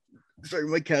 Sorry,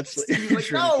 my cat's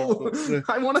like no,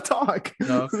 I want to talk.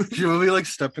 No, she will be like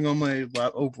stepping on my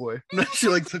lap. Oh boy. She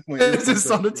like took my it's just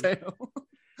on the tail.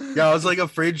 Yeah, I was like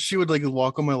afraid she would like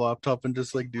walk on my laptop and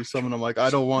just like do something. I'm like,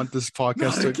 I don't want this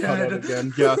podcast to cut out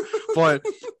again. Yeah. But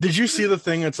did you see the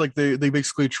thing? It's like they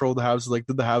basically trolled the Habs, like,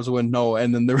 did the Habs win? No.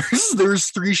 And then there was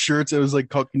 3 shirts. It was like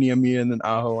Kotkaniemi and then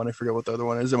Aho, and I forget what the other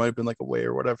one is. It might have been like away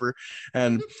or whatever.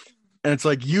 And it's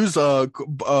like, use a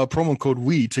promo code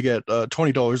WE to get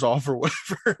 $20 off or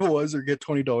whatever it was, or get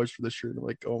 $20 for the shirt. I'm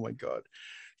like, oh my God.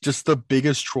 Just the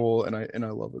biggest troll, and I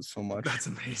love it so much. That's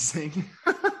amazing.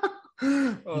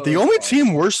 The only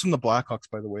team worse than the Blackhawks,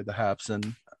 by the way, the Habs,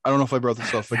 and I don't know if I brought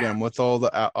this up again with all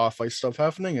the off-ice stuff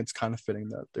happening. It's kind of fitting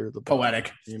that they're the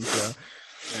poetic teams.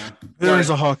 Yeah.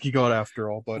 There's a hockey god after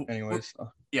all, but anyways.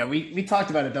 Yeah, we talked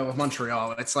about it though with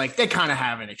Montreal. It's like they kind of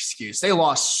have an excuse. They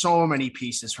lost so many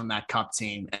pieces from that Cup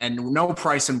team, and no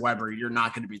Price and Weber, you're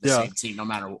not going to be the same team no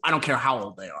matter. I don't care how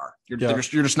old they are. You're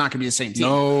just not going to be the same team.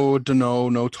 No Dano,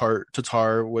 no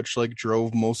Tatar, which like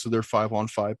drove most of their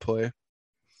 5-on-5 play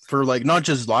for like not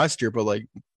just last year, but like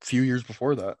a few years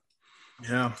before that.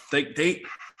 Yeah, they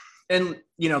and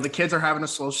you know the kids are having a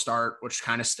slow start, which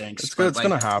kind of stinks. It's going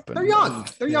to happen. They're young.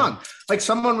 They're young. Like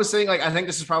someone was saying, like I think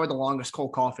this is probably the longest Cole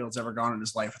Caulfield's ever gone in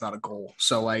his life without a goal.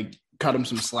 So like cut him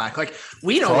some slack. Like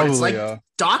we know what it's like.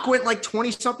 Doc went like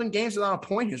 20 something games without a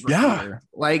point his rookie year.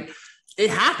 Like it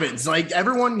happens. Like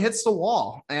everyone hits the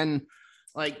wall, and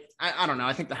like I don't know.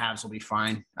 I think the Habs will be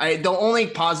fine. The only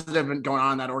positive going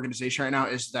on in that organization right now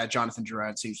is that Jonathan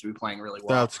Drouin seems to be playing really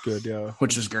well. That's good, yeah.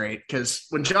 Which is great because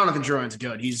when Jonathan Drouin's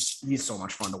good, he's so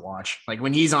much fun to watch. Like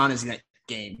when he's on his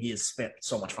game, he is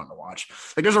so much fun to watch.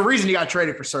 Like there's a reason he got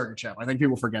traded for Sergachev. I think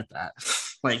people forget that.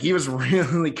 Like he was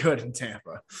really good in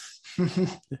Tampa.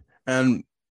 And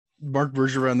Marc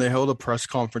Bergevin, they held a press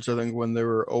conference, I think, when they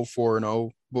were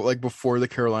 0-4-0, but like before the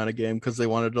Carolina game, because they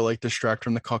wanted to like distract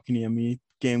from the Kotkaniemi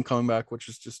game coming back, which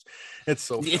is just, it's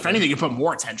so funny. If anything, you put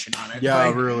more attention on it.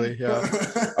 Yeah, really. Yeah.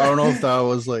 I don't know if that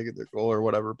was like the goal or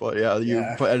whatever, but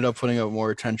ended up putting up more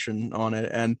attention on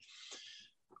it. And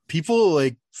people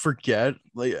like forget,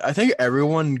 like I think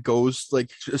everyone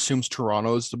assumes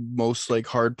Toronto is the most like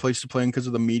hard place to play in because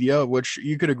of the media, which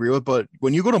you could agree with. But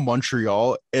when you go to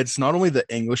Montreal, it's not only the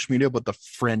English media but the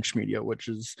French media, which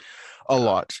is a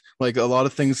lot. Like a lot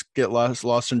of things get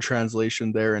lost in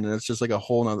translation there, and it's just like a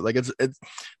whole nother, like it's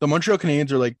the Montreal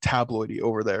Canadiens are like tabloidy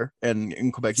over there, and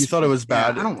in Quebec you thought it was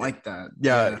bad. I don't like that.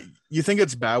 Yeah, you think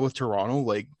it's bad with Toronto,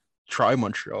 like try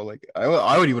Montreal. Like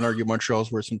I would even argue Montreal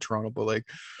is worse than Toronto, but like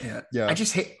yeah.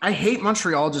 I hate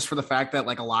Montreal just for the fact that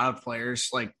like a lot of players,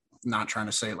 like not trying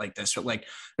to say it like this, but like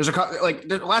there's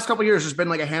the last couple of years there's been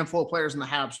like a handful of players in the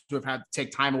Habs who have had to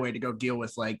take time away to go deal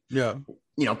with like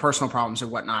personal problems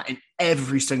and whatnot, and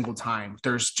every single time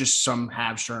there's just some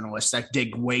Habs journalists that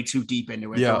dig way too deep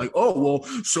into it. They're like, oh well,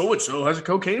 so and so has a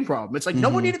cocaine problem. It's like no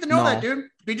one needed to know that, dude.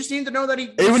 They just need to know that he.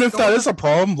 Even if that is a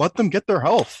problem, let them get their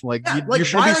health. Like you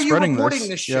should be spreading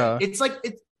this shit. Yeah. It's like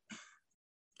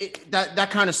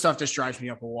that kind of stuff just drives me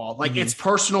up a wall. Like it's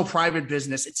personal, private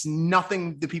business. It's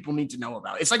nothing that people need to know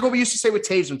about. It's like what we used to say with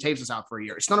Taves when Taves was out for a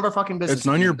year. It's none of our fucking business. It's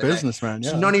none of your business, man.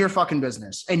 It's none of your fucking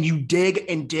business. And you dig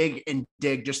and dig and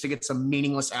dig just to get some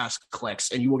meaningless ass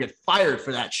clicks, and you will get fired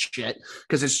for that shit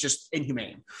because it's just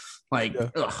inhumane. Like,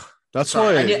 ugh. That's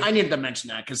why I needed to mention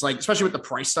that because, like, especially with the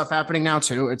Price stuff happening now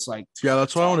too, it's like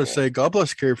that's why I want to say God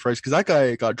bless Carey Price because that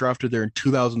guy got drafted there in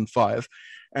 2005.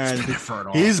 And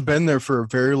he's been there for a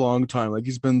very long time. Like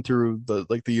he's been through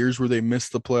the years where they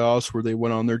missed the playoffs, where they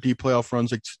went on their deep playoff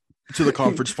runs, like to the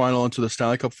conference final and to the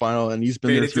Stanley Cup final. And he's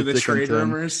been there through the trade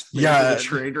rumors. Yeah, the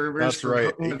trade rumors. That's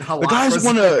right. The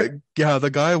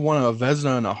guy won a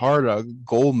Vezina and a Hart, a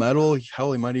gold medal.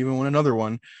 Hell, he might even win another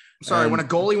one. Sorry, when a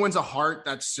goalie wins a Hart,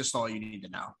 that's just all you need to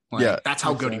know. Like, that's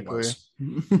how good he was.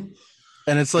 And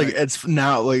it's like it's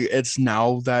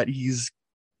now that he's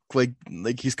like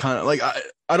he's kind of like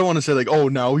I don't want to say like, oh,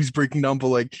 now he's breaking down, but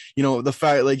like, you know, the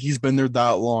fact like he's been there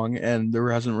that long and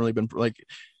there hasn't really been like,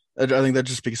 I think that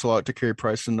just speaks a lot to Carey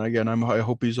Price. And again, I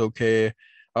hope he's okay.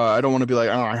 I don't want to be like,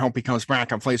 oh, I hope he comes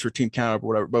back and plays for Team Canada or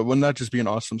whatever, but wouldn't that just be an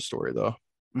awesome story though?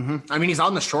 I mean, he's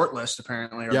on the short list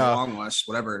apparently, or the long list,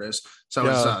 whatever it is. So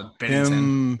it's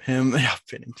Binnington.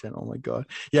 Binnington. Oh my God.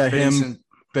 Yeah.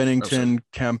 Binnington,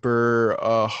 Kemper,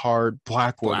 Hart,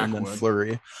 Blackwood, and then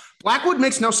Fleury. Blackwood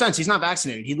makes no sense. He's not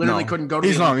vaccinated. He literally couldn't go to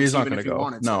He's not going to go.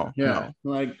 No.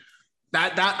 Like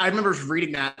that I remember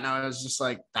reading that and I was just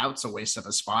like, that's a waste of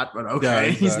a spot, but okay. Yeah,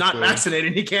 exactly. He's not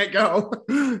vaccinated. He can't go.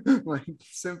 Like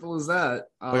simple as that.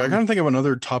 I kind of think of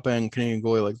another top end Canadian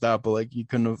goalie like that, but like you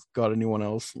couldn't have got anyone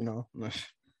else, you know?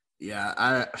 Yeah.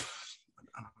 I don't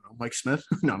know. Mike Smith?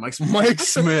 No, Mike Smith. Mike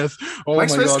Smith. Oh Mike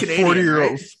my Smith's God. Canadian,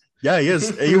 40-year-old. right? Yeah, he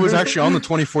is. He was actually on the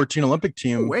 2014 Olympic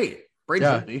team. Oh, wait.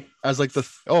 Braden Holtby. As like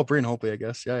Braden Holtby, I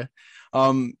guess. Yeah.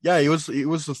 He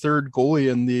was the third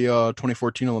goalie in the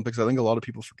 2014 Olympics. I think a lot of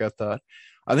people forget that.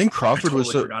 I think Crawford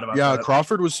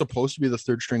Crawford was supposed to be the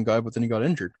third string guy, but then he got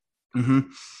injured.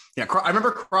 Yeah, I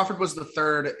remember Crawford was the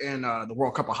third in the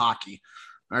World Cup of Hockey.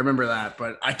 I remember that,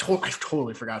 but I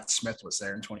totally forgot Smith was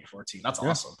there in 2014. That's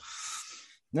awesome.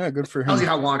 Yeah, good for him. Tells you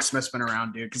how long Smith's been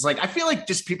around, dude. Because like I feel like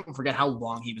just people forget how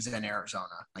long he was in Arizona.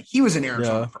 Like he was in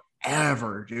Arizona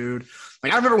forever, dude.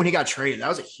 Like I remember when he got traded. That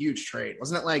was a huge trade,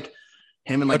 wasn't it? Like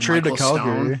him and like traded to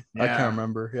Calgary. Yeah. I can't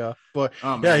remember. Yeah, but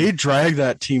he dragged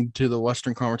that team to the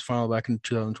Western Conference Final back in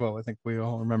 2012. I think we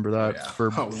all remember that. For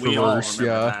worse.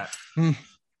 That.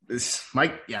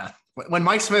 Mike. Yeah. When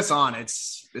Mike Smith's on,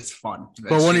 it's fun.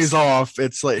 But when he's off,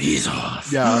 it's like he's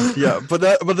off. Yeah. But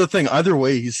the thing, either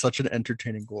way, he's such an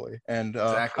entertaining goalie. And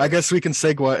I guess we can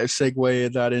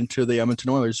segue that into the Edmonton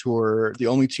Oilers, who are the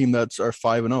only team that's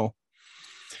 5-0.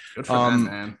 Good for them,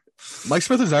 man. Mike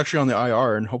Smith is actually on the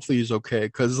IR, and hopefully he's okay.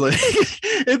 Because like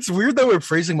it's weird that we're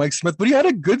praising Mike Smith, but he had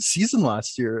a good season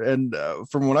last year, and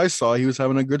from what I saw, he was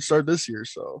having a good start this year.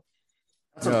 So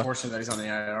that's unfortunate that he's on the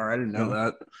IR. I didn't know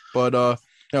that. But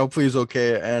hopefully he's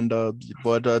okay. And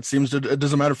but it seems it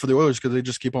doesn't matter for the Oilers because they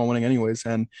just keep on winning anyways.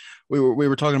 And we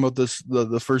were talking about this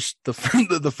the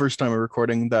first time we're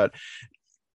recording that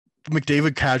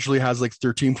McDavid casually has like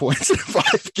 13 points in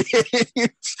 5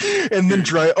 games, and then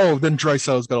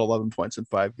Draisaitl's got 11 points in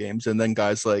 5 games, and then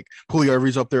guys like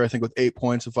Puljujarvi's up there I think with 8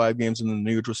 points in 5 games, and then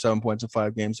Nuge with 7 points in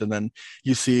 5 games, and then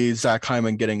you see Zach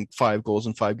Hyman getting 5 goals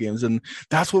in 5 games, and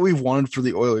that's what we've wanted for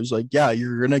the Oilers. Like, yeah,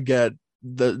 you're gonna get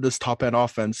this top end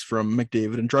offense from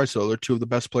McDavid and Draisaitl. They're two of the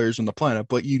best players on the planet,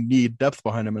 but you need depth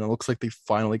behind them, and it looks like they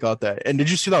finally got that. And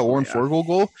did you see that Warren Foegele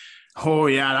goal? Oh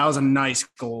yeah, that was a nice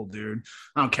goal, dude.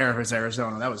 I don't care if it's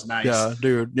Arizona. That was nice. Yeah,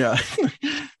 dude. Yeah.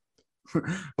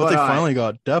 but they finally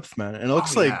got depth, man. And it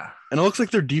looks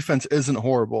like their defense isn't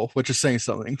horrible, which is saying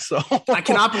something. So I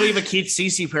cannot believe a Keith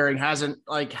Ceci pairing hasn't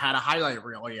like had a highlight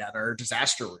reel yet or a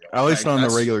disaster reel. At least not in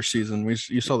the regular season.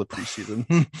 You saw the preseason.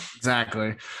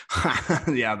 Exactly.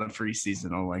 Yeah, the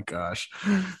preseason. Oh my gosh.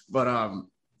 But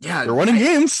yeah, they're winning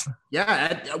games.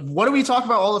 Yeah. What do we talk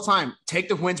about all the time? Take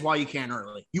the wins while you can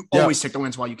early. You always take the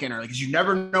wins while you can early because you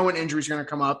never know when injuries are going to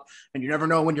come up and you never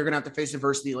know when you're going to have to face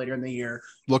adversity later in the year.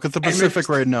 Look at the Pacific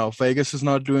right now. Vegas is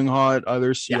not doing hot.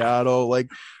 Either Seattle,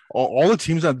 like all the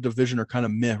teams at the division are kind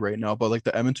of meh right now, but like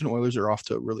the Edmonton Oilers are off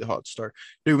to a really hot start.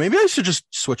 Dude, maybe I should just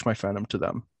switch my fandom to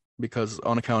them. Because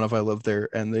on account of I live there,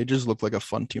 and they just look like a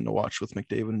fun team to watch with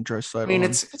McDavid and Draisaitl. I mean,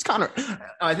 it's kind of.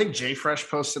 I think Jay Fresh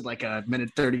posted like a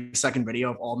 30-second video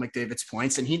of all McDavid's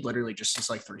points, and he literally just is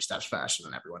like 3 steps faster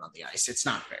than everyone on the ice. It's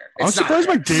not fair. I'm surprised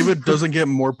McDavid doesn't get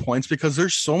more points because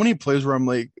there's so many plays where I'm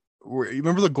like, You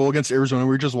remember the goal against Arizona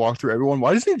where he just walked through everyone?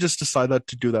 Why doesn't he just decide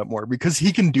to do that more? Because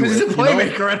he can do it. He's a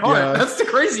playmaker at heart. Yeah. That's the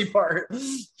crazy part.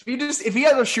 If he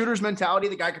had a shooter's mentality,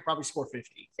 the guy could probably score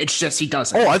 50. It's just he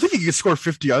doesn't. Oh, I think he could score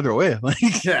 50 either way.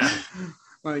 Yeah.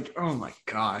 Oh my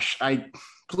gosh.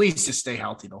 Please just stay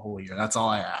healthy the whole year. That's all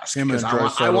I ask.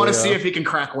 I want to see if he can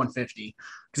crack 150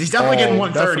 because he's definitely getting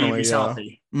 130 if he's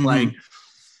healthy. Mm-hmm.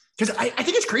 Because I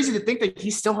think it's crazy to think that he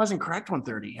still hasn't cracked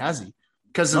 130, has he?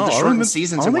 Because of the shortened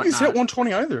seasons. I don't think he's hit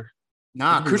 120 either.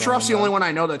 Nah, Kucherov's the only one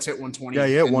I know that's hit 120. Yeah,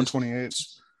 he hit 128.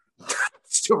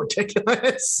 Still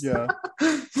ridiculous. Yeah.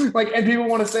 And people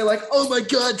want to say oh my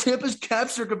God, Tampa's cap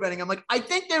circumventing. I'm like, I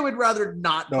think they would rather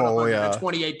not put a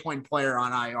 28-point player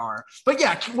on IR. But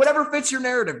yeah, whatever fits your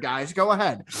narrative, guys, go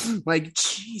ahead.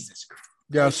 Jesus Christ.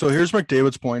 Yeah, so here's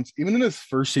McDavid's points. Even in his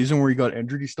first season where he got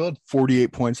injured, he still had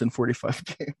 48 points in 45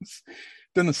 games.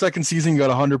 Then the second season, he got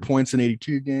 100 points in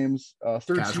 82 games.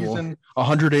 Third season,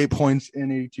 108 points in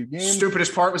 82 games.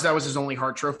 Stupidest part was that was his only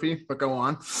Hart Trophy, but go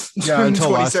on. Yeah,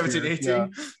 until 2017-18. Yeah.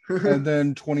 And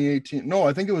then 2018. No,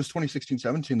 I think it was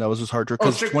 2016-17 that was his Hart Trophy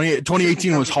because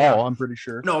 2018 was Hall, I'm pretty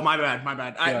sure. No, my bad.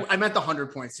 Yeah. I meant the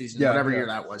 100-point season, whatever year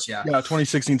that was. Yeah. Yeah,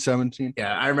 2016-17.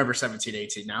 Yeah, I remember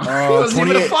 17-18 now. He wasn't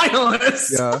even a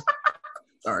finalist. Yeah.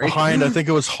 Sorry. Behind, I think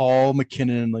it was Hall,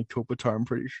 McKinnon, and Kopitar, I'm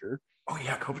pretty sure. Oh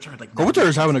yeah, Kopitar Kopitar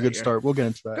is having a good start. We'll get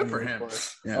into that. Good for him.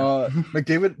 Yeah.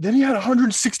 McDavid, then he had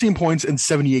 116 points in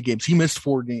 78 games. He missed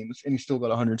 4 games and he still got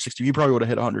 160. He probably would have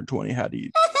hit 120 had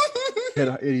he hit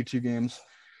 82 games.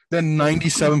 Then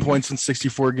 97 points in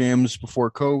 64 games before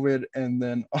COVID, and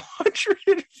then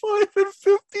 105 in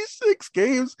 56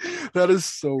 games. That's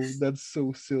so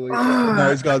silly. Now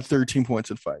he's got 13 points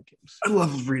in 5 games. I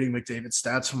love reading McDavid's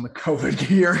stats from the COVID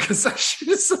year because that shit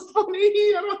is so funny.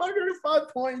 He had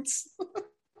 105 points.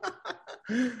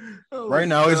 Right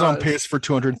now, he's on pace for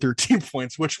 213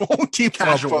 points, which won't keep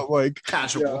up. But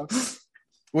casual. Yeah.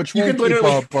 Which won't keep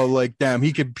up, but damn,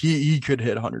 he could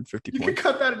hit 150 points. You could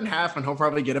cut that in half, and he'll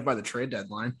probably get it by the trade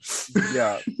deadline.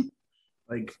 Yeah,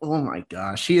 oh my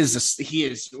gosh, he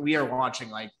is. We are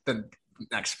watching the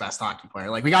next best hockey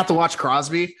player. We got to watch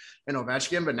Crosby and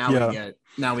Ovechkin, but now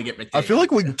we get McDavid. I feel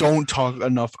like we don't talk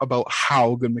enough about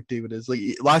how good McDavid is.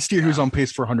 Last year, he was on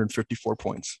pace for 154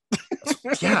 points.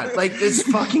 Yeah, it's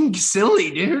fucking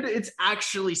silly, dude. It's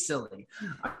actually silly.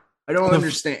 I don't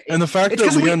understand. And the fact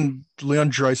that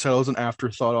Leon Draisaitl is an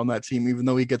afterthought on that team, even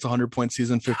though he gets 100-point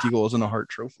season, 50 goals, and a Hart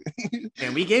Trophy.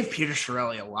 And we gave Peter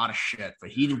Chiarelli a lot of shit, but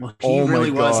he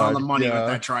really was on the money with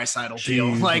that Draisaitl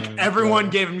deal. Everyone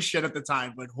gave him shit at the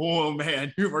time, but oh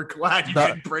man, you were glad you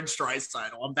didn't bridge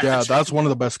Draisaitl. That's one of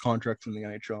the best contracts in the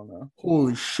NHL now.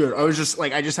 Holy shit! I was just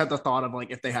I just had the thought of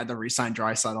if they had to re-sign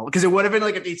Draisaitl, because it would have been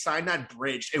if they signed that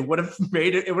bridge, it would have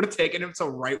made it. It would have taken him till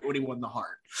right when he won the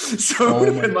Hart. So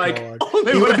it would have been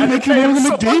he would be making more than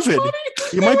McDavid.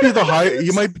 You might be the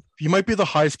You might be the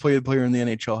highest paid player in the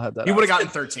NHL. Had that, he would have gotten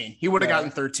 13. He would have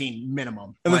gotten 13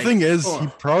 minimum. And the thing is, he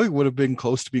probably would have been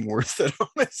close to being worth it.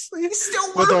 Honestly, he's still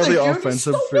worth with all the dude.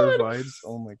 offensive fair vibes.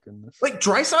 Oh my goodness!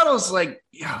 Draisaitl's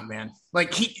yeah, man.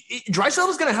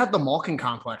 Draisaitl's gonna have the Malkin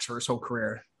complex for his whole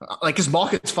career. Because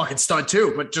Malkin's fucking stud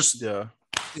too, but just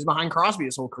he's behind Crosby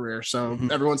his whole career. So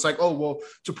everyone's like, oh, well,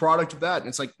 it's a product of that. And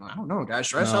it's I don't know, guys.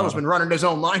 Draisaitl's been running his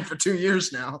own line for 2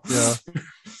 years now. Yeah.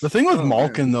 The thing with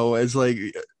Malkin, though, is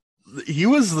he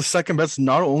was the second best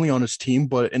not only on his team,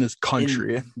 but in his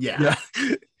country. Yeah.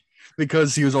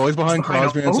 Because he was always behind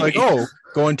Crosby. And it's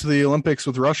going to the Olympics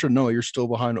with Russia. No, you're still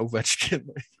behind Ovechkin.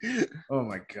 Oh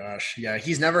my gosh. Yeah.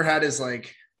 He's never had his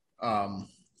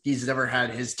he's never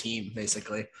had his team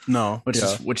basically. No.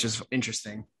 Which is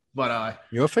interesting. But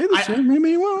UFA this year,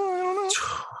 maybe. Well, I don't know.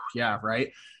 Yeah,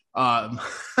 right.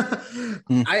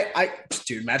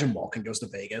 Dude, imagine Malkin goes to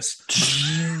Vegas.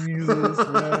 Jesus,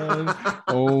 man.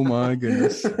 Oh my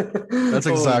goodness. That's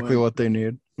exactly what they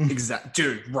need.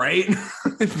 Dude, right?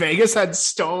 If Vegas had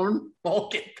Stone,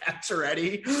 Malkin,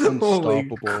 Pacioretty. Holy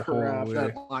crap,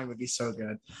 that line would be so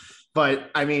good.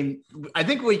 But I mean, I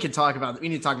think we need to talk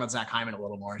about Zach Hyman a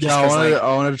little more. I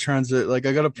wanted to transit. I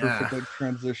got a perfect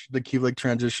transition to keep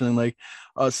transitioning.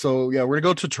 So yeah, we're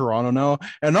gonna go to Toronto now,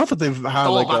 and not that they've had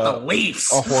the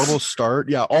Leafs, a horrible start.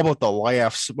 Yeah, all about the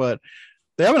Leafs, but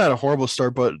they haven't had a horrible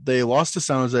start. But they lost to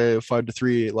San Jose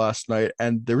 5-3 last night,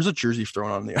 and there was a jersey thrown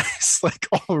on the ice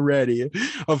already,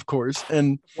 of course.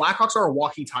 And Blackhawks are a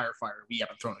walking tire fire. We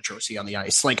haven't thrown a jersey on the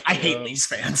ice. I hate these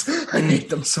fans. I hate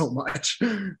them so much.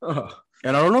 Ugh.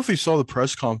 And I don't know if you saw the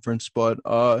press conference, but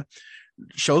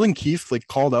Sheldon Keefe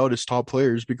called out his top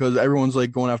players because everyone's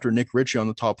going after Nick Ritchie on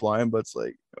the top line, but it's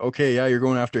okay, yeah, you're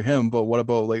going after him, but what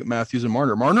about Matthews and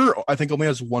Marner? Marner, I think only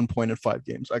has 1 point in 5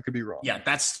 games. I could be wrong. Yeah,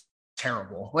 that's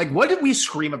terrible. Like, what did we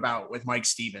scream about with Mike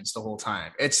Stevens the whole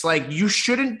time? It's like, you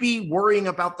shouldn't be worrying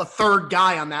about the third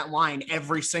guy on that line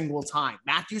every single time.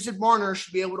 Matthews and Marner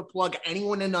should be able to plug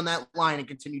anyone in on that line and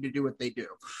continue to do what they do.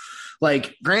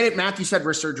 Like, granted, Matthews had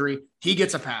wrist surgery. He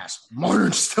gets a pass.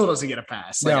 Marner still doesn't get a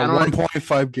pass. Like, yeah,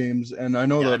 1.5 games. And I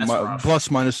know that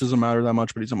plus minus doesn't matter that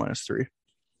much, but he's a -3.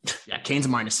 Yeah, Kane's a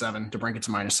 -7. DeBrincat's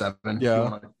a -7. Yeah.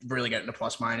 You want to really get into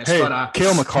plus minus. Hey, but,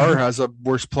 Cale Makar has a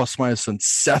worse plus minus than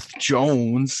Seth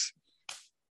Jones,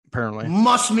 apparently.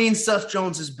 Must mean Seth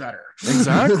Jones is better.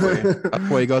 Exactly. That's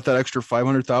why he got that extra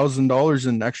 $500,000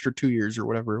 in extra 2 years or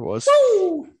whatever it was.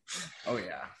 Woo! Oh,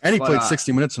 yeah. And he played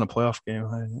 60 minutes in a playoff game.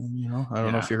 I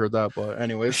don't know if you heard that, but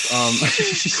anyways.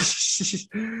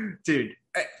 Dude,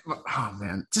 oh,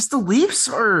 man. Just the Leafs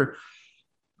are,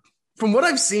 from what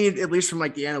I've seen, at least from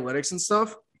like the analytics and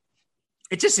stuff,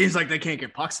 it just seems like they can't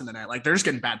get pucks in the net. Like, they're just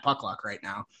getting bad puck luck right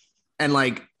now. And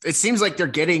like, it seems like they're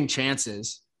getting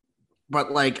chances.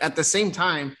 But like, at the same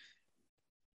time,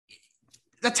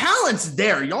 the talent's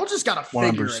there. Y'all just got to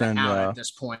figure it out at this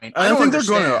point. I think they're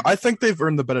going to. I think they've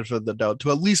earned the benefit of the doubt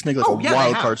to at least make like a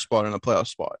wild card spot in a playoff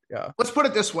spot. Yeah. Let's put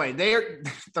it this way: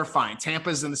 they're fine.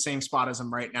 Tampa's in the same spot as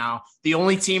them right now. The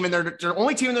only team in their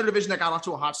division that got off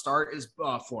to a hot start is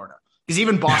Florida. Because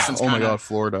even Boston's Florida.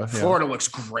 Yeah. Florida looks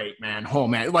great, man. Oh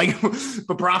man, like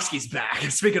Bobrovsky's back.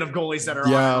 Speaking of goalies that are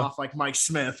on and off, like Mike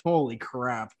Smith. Holy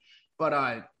crap.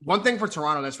 But one thing for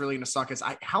Toronto that's really going to suck is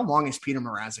how long is Peter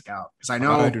Mrazek out? Because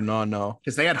I do not know.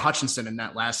 Because they had Hutchinson in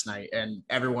that last night, and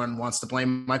everyone wants to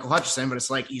blame Michael Hutchinson, but it's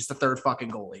like he's the third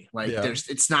fucking goalie. Like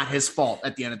it's not his fault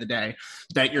at the end of the day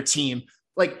that your team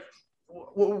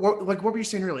what were you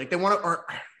saying earlier? Like they want to, or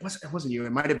it wasn't you.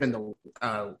 It might have been the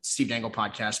Steve Dangle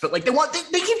podcast, but like they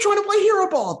keep trying to play hero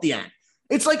ball at the end.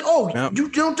 It's like, you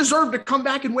don't deserve to come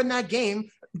back and win that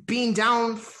game being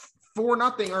down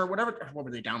 4-0 or whatever. What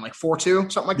were they down, like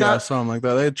 4-2, something like that? Yeah, something like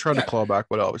that. They tried to claw back,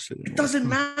 but obviously it doesn't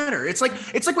matter. It's like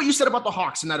what you said about the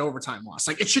Hawks in that overtime loss.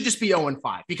 Like it should just be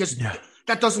 0-5 because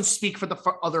that doesn't speak for the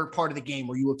other part of the game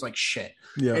where you looked like shit.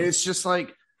 Yeah, and it's just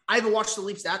like, I haven't watched the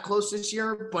Leafs that close this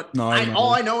year, but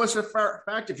all I know is a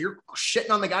fact, if you're shitting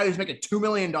on the guy who's making $2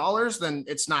 million, then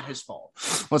it's not his fault.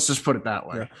 Let's just put it that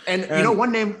way. Yeah. And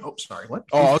one name. Oh, sorry. What?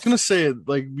 Oh, I was going to say,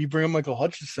 like, we bring up Michael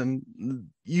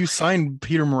Hutchinson. You signed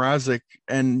Peter Mrazek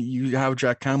and you have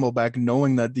Jack Campbell back,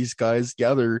 knowing that these guys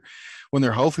gather when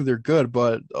they're healthy, they're good,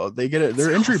 but they get it.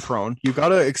 They're injury prone. You got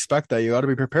to expect that. You got to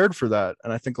be prepared for that.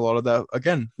 And I think a lot of that,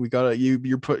 again,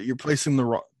 you're placing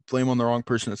the blame on the wrong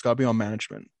person. It's got to be on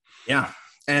management. Yeah.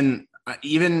 And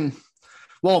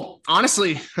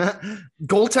honestly,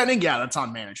 goaltending, that's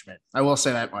on management. I will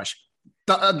say that much.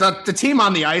 The team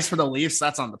on the ice for the Leafs,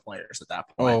 that's on the players at that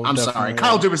point. I'm sorry.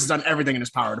 Kyle Dubas has done everything in his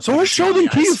power to. So is Sheldon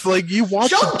Keefe. Like, you watch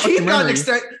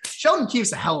Sheldon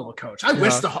Keefe's a hell of a coach. I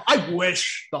wish the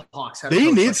Hawks had.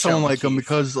 They need someone like him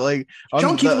because, like,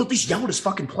 Sheldon Keefe will at least yell at his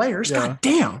fucking players. God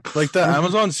damn. Like the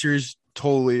Amazon series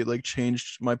totally like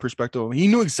changed my perspective. He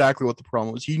knew exactly what the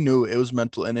problem was. He knew it was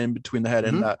mental and in between the head,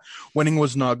 and that winning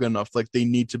was not good enough. Like they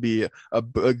need to be a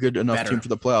good enough team for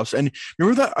the playoffs. And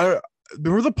remember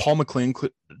the Paul McLean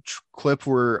clip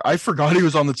where I forgot he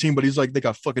was on the team, but he's like, they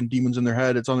got fucking demons in their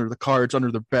head. It's under the car. It's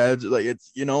under their beds. Like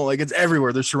it's, like it's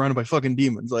everywhere. They're surrounded by fucking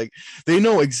demons. Like they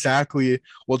know exactly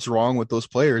what's wrong with those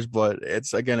players, but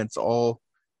it's all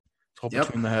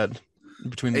between the head,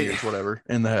 between the ears, whatever,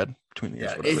 in the head. Between the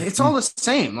years, it's all the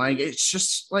same. Like it's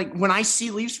just like when I see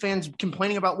Leafs fans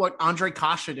complaining about what Andre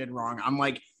Kasha did wrong, I'm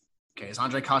like, okay, is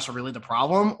Andre Kasha really the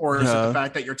problem, or is it the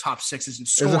fact that your top six isn't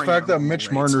scoring? It's the fact that Mitch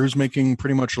Marner, who's making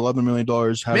pretty much $11 million,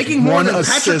 has making more than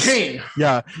Patrick Kane.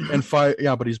 Yeah, and 5.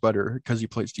 Yeah, but he's better because he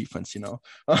plays defense,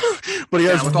 But he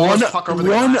has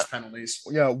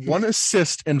one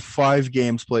assist in 5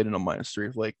 games played in a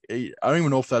 -3. Like I don't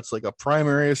even know if that's like a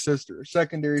primary assist or a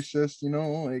secondary assist.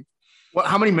 Like. Well,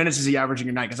 how many minutes is he averaging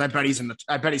a night? Because I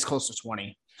bet he's close to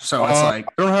 20. So it's like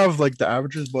I don't have like the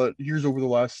averages, but here's over the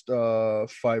last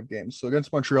 5 games. So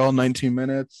against Montreal, 19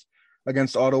 minutes.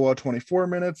 Against Ottawa, 24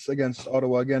 minutes. Against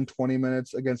Ottawa again, 20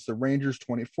 minutes. Against the Rangers,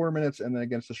 24 minutes, and then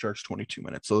against the Sharks, 22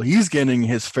 minutes. So he's getting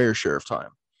his fair share of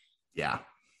time. Yeah,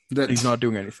 he's not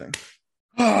doing anything.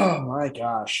 Oh my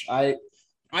gosh, I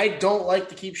don't like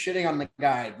to keep shitting on the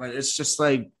guy, but it's just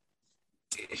like.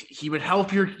 You would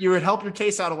help your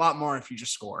case out a lot more if you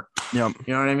just score. Yeah,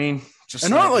 you know what I mean. Just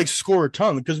and not like score a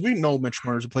ton because we know Mitch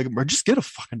Marner's a play. Just get a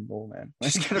fucking goal, man.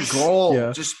 Just get a goal.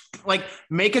 Yeah. Just like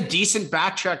make a decent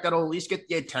back check that'll at least get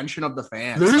the attention of the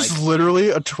fans. There's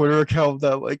literally a Twitter account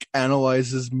that like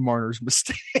analyzes Marner's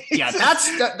mistakes. Yeah,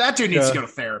 that dude needs to go to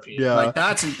therapy. Yeah, like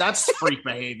that's freak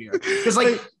behavior because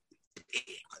like.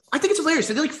 I think it's hilarious.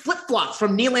 They like flip flops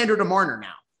from Nylander to Marner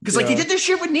now because like he did this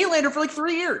shit with Nylander for like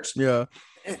 3 years. Yeah,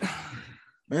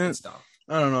 man,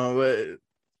 I don't know, but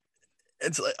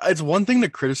it's one thing to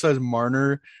criticize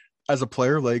Marner as a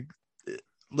player, like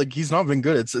he's not been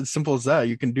good. It's as simple as that.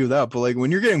 You can do that, but like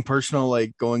when you're getting personal,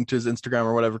 like going to his Instagram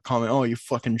or whatever, comment, "Oh, you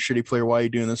fucking shitty player, why are you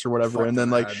doing this?" or whatever, and then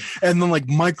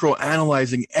micro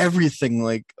analyzing everything.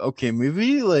 Like, okay,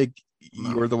 maybe like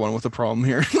you're the one with the problem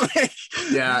here.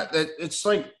 Yeah, it's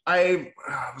like I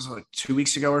was like 2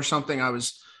 weeks ago or something. I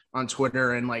was on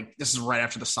Twitter, and like this is right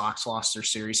after the Sox lost their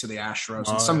series to the Astros,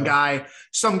 and some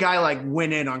guy like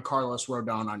went in on Carlos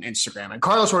Rodon on Instagram, and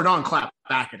Carlos Rodon clapped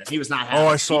back at him. He was not happy. Oh,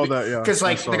 I saw that. Yeah, because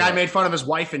like the guy made fun of his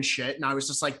wife and shit, and I was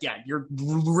just like, yeah, you're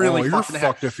really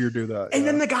fucked if you do that. And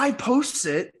then the guy posts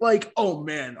it like, oh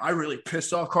man, I really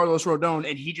pissed off Carlos Rodon,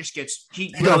 and he just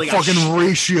he really got fucking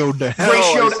ratioed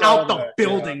out the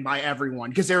building by everyone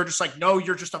because they were just like, no,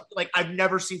 you're just like, I've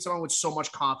never seen someone with so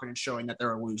much confidence showing that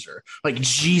they're a loser. Like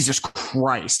Jesus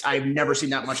Christ, I've never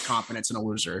seen that much confidence in a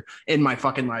loser in my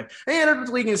fucking life. And ended up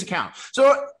deleting his account.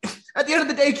 So at the end of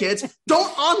the day, kids,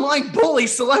 don't online bully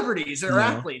celebrities or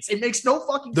athletes. It makes no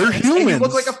fucking sense. They're humans. And you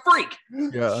look like a freak.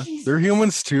 Yeah, they're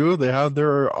humans too. They have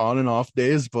their on and off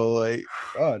days, but like,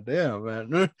 god damn,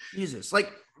 man. Jesus,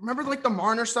 like. Remember like the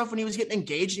Marner stuff when he was getting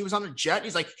engaged and he was on the jet?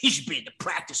 He's like, he should be in the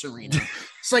practice arena.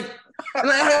 It's like,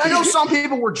 I know some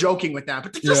people were joking with that,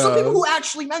 but there's some people who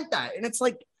actually meant that. And it's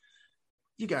like,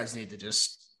 you guys need to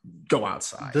just go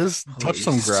outside. Just touch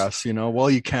some grass,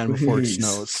 while you can before it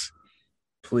snows.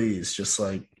 Please, just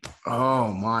like,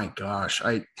 oh my gosh.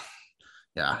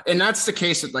 Yeah, and that's the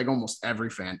case with like almost every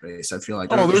fan base. I feel like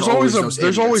there's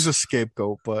always a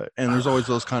scapegoat, and there's always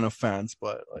those kind of fans.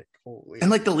 But like, holy,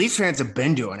 and like the Leafs fans have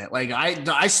been doing it. Like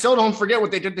I still don't forget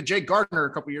what they did to Jake Gardiner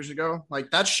a couple years ago. Like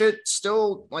that shit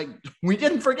still like we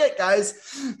didn't forget, guys.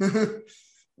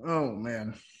 Oh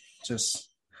man, just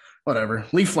whatever.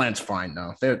 Leaf land's fine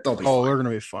though. They'll be fine. They're gonna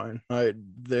be fine.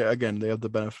 They have the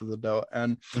benefit of the doubt,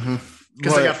 and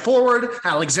because they got forward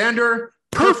Alexander.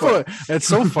 Perfect. It's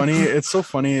so funny. It's so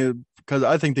funny because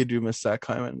I think they do miss Zach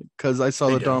Hyman. Because I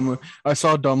saw a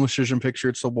Dom Lucian picture.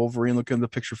 It's a Wolverine looking at the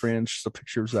picture frame. And it's just a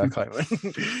picture of Zach Hyman.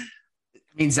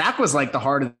 I mean, Zach was like the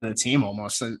heart of the team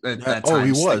almost at that time. Oh,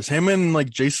 he was. Him and like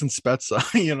Jason Spezza,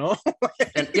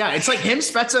 And yeah, it's like him,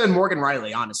 Spezza, and Morgan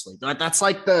Riley. Honestly, that's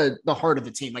like the heart of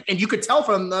the team. Like, and you could tell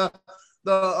from the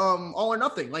All or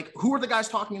Nothing. Like, who are the guys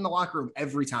talking in the locker room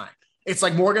every time? It's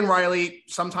like Morgan Riley,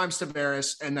 sometimes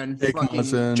Tavares, and then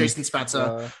Jason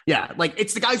Spezza. Yeah, like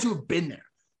it's the guys who have been there.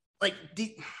 Like,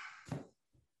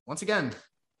 once again,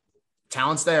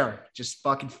 talent's there. Just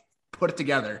fucking put it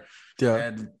together. Yeah.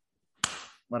 And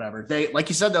whatever. They, like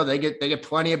you said though, they get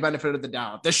plenty of benefit of the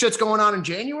doubt. This shit's going on in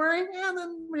January,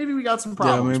 then maybe we got some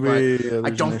problems. I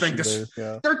don't think this.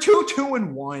 They're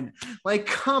 2-2-1. Like,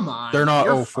 come on. They're not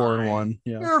 0-4-1.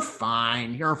 Yeah. You're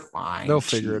fine. They'll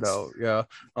figure it out. Yeah.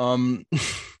 And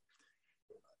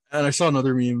I saw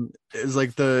another meme. It's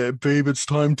like it's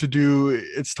time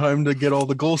to get all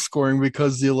the goal scoring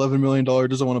because the $11 million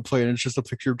doesn't want to play, and it's just a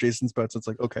picture of Jason Spezza. It's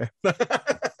like, okay.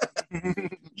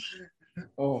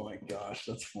 Oh my gosh,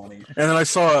 that's funny. And then I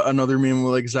saw another meme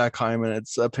with like Zach Hyman.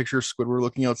 It's a picture of Squidward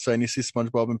looking outside, and you see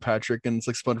SpongeBob and Patrick, and it's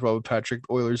like SpongeBob and Patrick,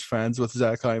 Oilers fans with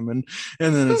Zach Hyman,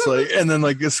 and then it's like, and then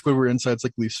like Squidward inside, it's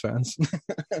like Leafs fans.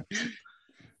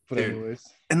 But anyways,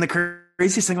 and the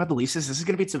craziest thing about the Leafs is this is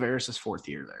going to be Tavares' 4th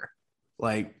year there.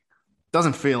 Like,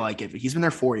 doesn't feel like it, but he's been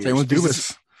there 4 years. Same with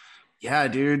Dubas. Yeah,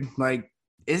 dude. Like,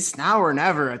 it's now or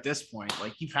never at this point.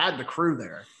 Like, you've had the crew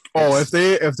there. Oh, if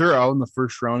they're out in the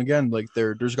first round again, like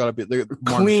there's got to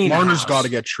be Marner's got to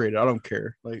get traded. I don't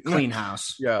care. Like clean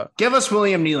house. Yeah, give us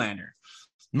William Nylander.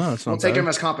 No, it's not. We'll take him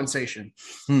as compensation,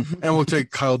 and we'll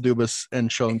take Kyle Dubas and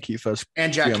Sheldon Keefe as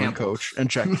and Jack Campbell coach and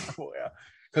Jack Campbell. Yeah,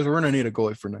 because we're gonna need a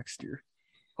goalie for next year.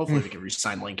 Hopefully, we can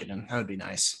re-sign Lincoln, and that would be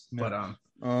nice. Yeah.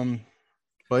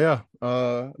 But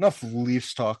yeah, enough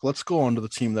Leafs talk. Let's go on to the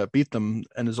team that beat them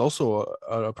and is also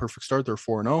a perfect start. They're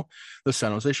 4-0, the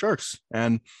San Jose Sharks.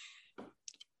 And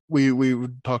we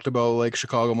talked about like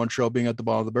Chicago, Montreal being at the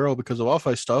bottom of the barrel because of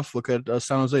off-ice stuff. Look at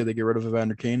San Jose. They get rid of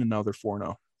Evander Kane, and now they're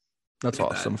 4-0. That's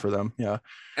awesome for them. Yeah.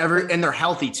 And they're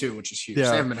healthy too, which is huge.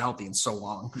 Yeah. They haven't been healthy in so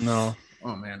long. No.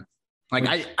 Oh, man. Like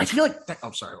I feel like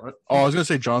I'm sorry. What? Oh, I was gonna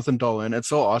say Jonathan Dahlin. It's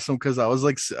so awesome because I was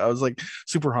like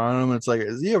super high on him. And it's like,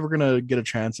 is he ever gonna get a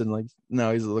chance? And like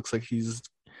now it looks like he's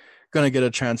gonna get a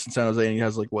chance in San Jose, and he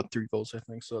has like 3 goals, I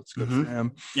think. So that's good for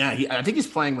him. Yeah, I think he's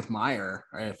playing with Meyer,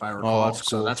 if I recall. Oh, that's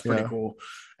cool. So that's pretty cool.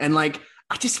 And like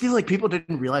I just feel like people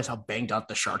didn't realize how banged up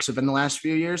the Sharks have been the last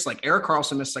few years. Like Erik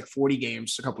Karlsson missed like 40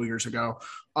 games a couple years ago.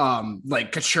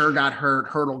 Like Couture got hurt,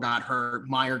 Hurdle got hurt,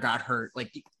 Meyer got hurt.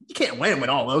 Like you can't win when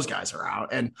all those guys are out.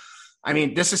 And I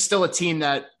mean, this is still a team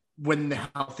that when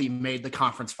healthy made the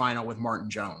conference final with Martin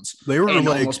Jones. They were like,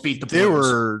 almost beat the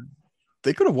Blues.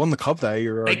 They could have won the cup that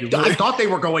year. I thought they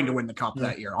were going to win the cup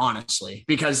that year, honestly,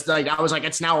 because like I was like,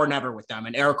 it's now or never with them.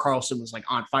 And Erik Karlsson was like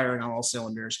firing on all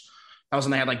cylinders. That was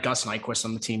when they had like Gus Nyquist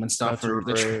on the team and stuff.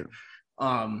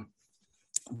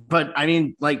 But I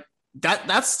mean, like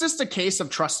that's just a case of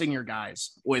trusting your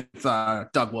guys with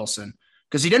Doug Wilson,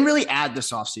 because he didn't really add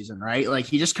this offseason, right? Like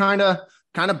he just kind of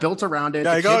built around it.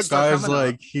 Yeah, he got guys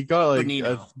like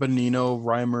Bonino,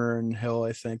 Reimer, and Hill.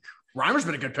 I think Reimer's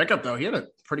been a good pickup though. He had a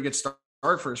pretty good start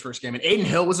for his first game, and Aiden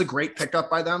Hill was a great pickup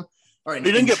by them. All right,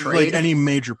 they didn't get like any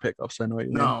major pickups. I know what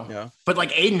you mean. Yeah, but like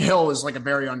Aiden Hill is like a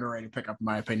very underrated pickup in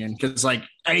my opinion, because like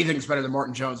anything's better than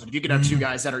Martin Jones. But if you could have two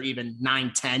guys that are even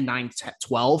 9-10,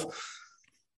 9-12,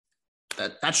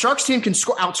 that Sharks team can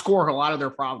outscore a lot of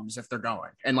their problems if they're going.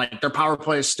 And like their power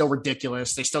play is still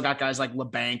ridiculous. They still got guys like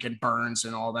LeBanc and Burns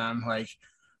and all them. Like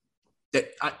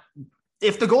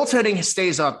if the goaltending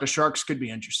stays up, the Sharks could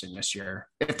be interesting this year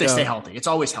if they stay healthy. It's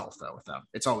always health though with them.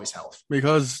 It's always health.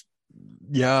 Because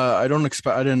I don't think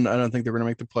they're going to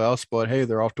make the playoffs, but hey,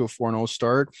 they're off to a 4-0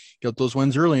 start. Get those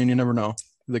wins early and you never know.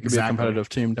 They could be a competitive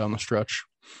team down the stretch.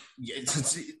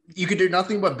 You could do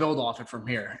nothing but build off it from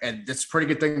here. And it's a pretty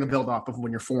good thing to build off of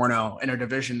when you're 4-0 in a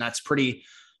division that's pretty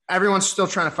 – everyone's still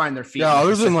trying to find their feet. Yeah,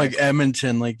 other than like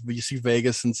Edmonton, like you see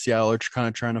Vegas and Seattle are kind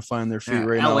of trying to find their feet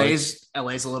right now. LA's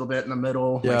a little bit in the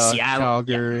middle. Yeah, like Seattle.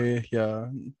 Calgary, yeah.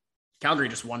 Calgary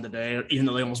just won today, even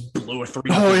though they almost blew a 3-0.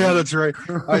 Oh yeah, that's right.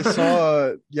 I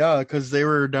saw, because they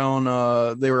were down.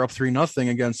 They were up 3-0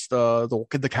 against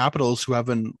the Capitals, who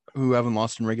haven't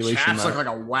lost in regulation. Caps look like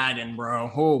a wagon,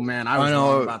 bro. Oh man, I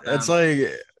know about that. It's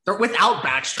like they're without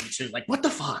Backstrom too. Like what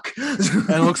the fuck? And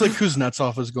it looks like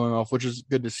Kuznetsov is going off, which is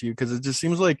good to see, because it just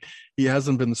seems like he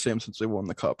hasn't been the same since they won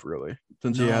the cup, really,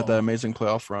 since he had that amazing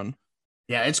playoff run.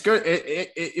 Yeah, it's good.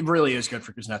 It really is good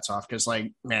for Kuznetsov, because,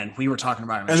 like, man, we were talking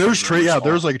about him. And there was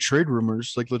there was like trade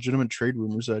rumors, like legitimate trade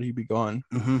rumors that he'd be gone.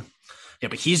 Mm-hmm. Yeah,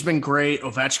 but he's been great.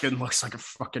 Ovechkin looks like a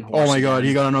fucking horse. Oh my God,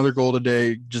 he got another goal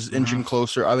today, just inching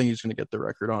closer. I think he's going to get the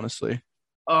record, honestly.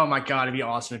 Oh my God, it'd be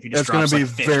awesome if he just. That's going to be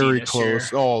very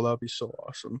close. Year. Oh, that'd be so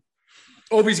awesome.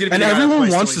 Obi's going to and be. Everyone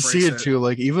wants to see it too.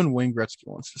 Like even Wayne Gretzky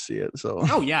wants to see it. So.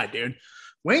 Oh yeah, dude.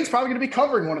 Wayne's probably going to be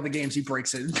covering one of the games he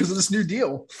breaks in because of this new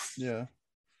deal. Yeah.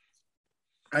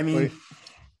 I mean,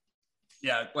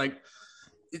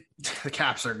 the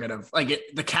Caps are gonna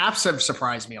the Caps have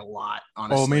surprised me a lot,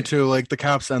 honestly. Oh, me too. Like the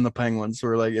Caps and the Penguins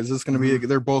were like, is this going to be?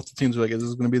 They're both the teams are like, is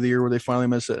this going to be the year where they finally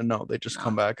miss it? And no, they just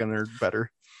come back and they're better.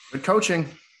 Good coaching.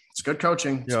 It's good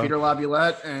coaching. It's Peter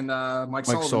Laviolette and Mike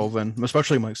Sullivan,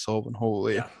 especially Mike Sullivan.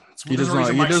 Holy, he does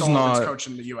not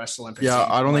coaching the U.S. Olympics. Yeah,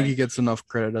 I don't think he gets enough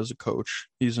credit as a coach.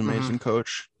 He's an amazing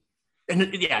coach. And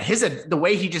the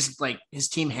way he just like his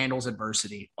team handles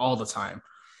adversity all the time,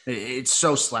 it's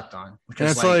so slept on.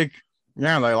 Because and it's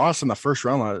they lost in the first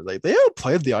round. Like they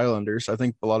outplayed the Islanders. I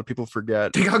think a lot of people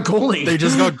forget they got goalied. They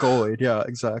just got goalied. Yeah,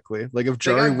 exactly. Like if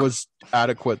Jarry was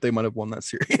adequate, they might have won that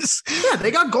series. Yeah,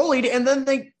 they got goalied, and then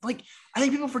they I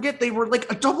think people forget they were like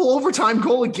a double overtime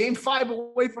goal in Game 5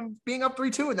 away from being up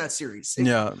 3-2 in that series.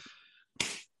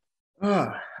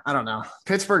 I don't know.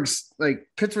 Pittsburgh's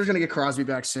gonna get Crosby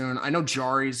back soon. I know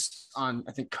Jarry's on,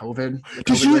 I think, COVID.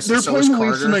 They're playing the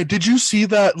Leafs tonight. Did you see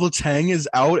that Letang is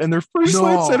out and their first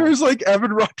line center is like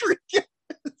Evan Rodriguez?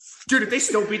 Dude, if they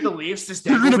still beat the Leafs,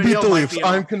 they're gonna beat the Leafs.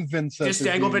 I'm convinced. This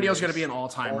Dangle video is gonna be an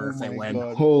all-timer if they win.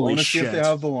 God. Holy shit! See if they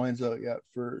have the lines out yet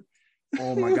for.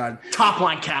 Oh my God. Top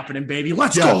line Kapanen, baby.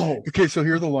 Let's go. Okay, so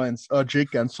here are the lines.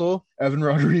 Jake Gensel, Evan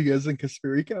Rodriguez, and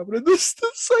Kasperi Kapanen. The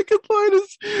second line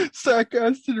is Zach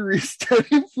Aston Reese,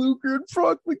 Teddy Fluker, and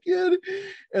Brock McGinn.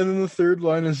 And then the third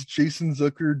line is Jason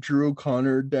Zucker, Drew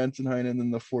O'Connor, Danton Heinen. And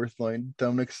then the fourth line,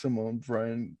 Dominic Simone,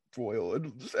 Brian Boyle,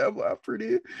 and Sam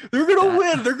Lafferty. They're going to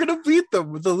win. They're going to beat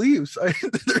them with the Leafs.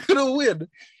 They're going to win.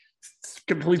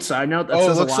 Complete side note. That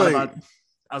says a lot about...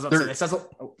 I was about to say,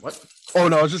 what? Oh,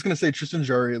 no, I was just going to say Tristan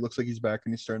Jarry, it looks like he's back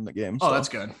and he's starting the game. So. Oh, that's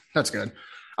good. That's good.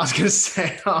 I was going to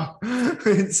say,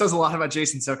 it says a lot about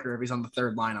Jason Zucker if he's on the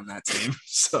third line on that team.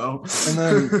 So, and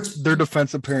then their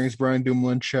defensive pairings, Brian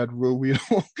Dumoulin, Chad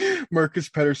Ruhwedel, Marcus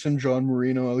Pettersson, John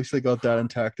Marino. At least they got that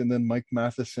intact. And then Mike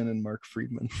Matheson and Mark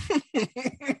Friedman. You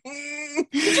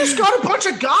just got a bunch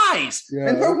of guys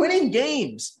and they're winning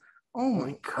games. Oh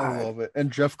my God. I love it.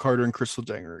 And Jeff Carter and Crystal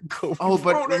Danger. But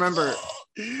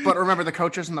remember, the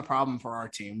coach isn't the problem for our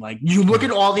team. Like, you look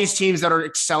at all these teams that are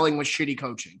excelling with shitty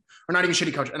coaching, or not even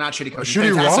shitty coaching, not shitty coaching,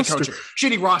 shitty fantastic roster. coaching.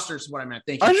 Shitty rosters is what I meant.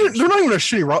 Thank you. They're not even a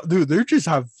shitty roster, dude. They just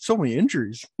have so many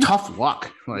injuries. Tough luck.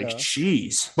 Like,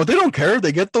 jeez. But they don't care.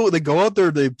 They go out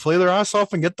there, they play their ass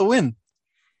off and get the win.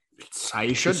 It's how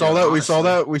you should. We saw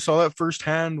that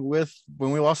firsthand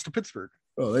when we lost to Pittsburgh.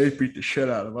 Oh, they beat the shit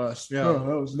out of us. Yeah,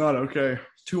 that was not okay.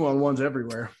 2-on-1s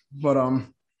everywhere. But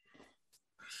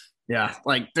yeah,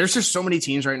 like there's just so many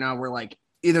teams right now where like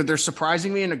either they're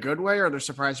surprising me in a good way or they're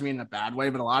surprising me in a bad way.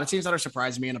 But a lot of teams that are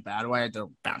surprising me in a bad way,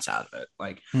 they'll bounce out of it.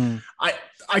 Like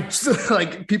I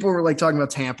like people were like talking about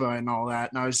Tampa and all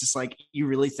that, and I was just like, you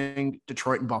really think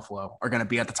Detroit and Buffalo are going to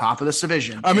be at the top of this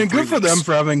division? I mean, good for them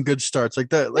for having good starts like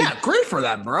that. Like, yeah, great for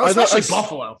them, bro. Especially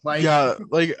Buffalo. Like, yeah,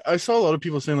 like I saw a lot of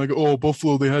people saying like, "Oh,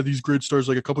 Buffalo, they had these great starts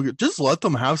like a couple. Just let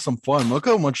them have some fun. Look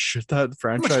how much shit that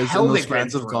franchise and those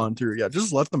fans have gone through. Yeah,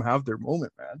 just let them have their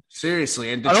moment, man.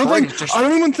 Seriously, and I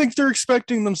don't even think they're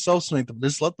expecting themselves to make them.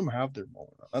 Just let them have their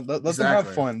moment. Let them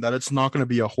have fun. That it's not going to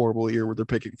be a horrible year where they're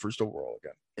picking first overall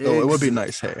again. Though it would be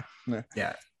nice. Hey,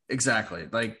 yeah, exactly.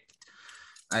 Like,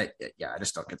 I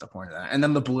just don't get the point of that. And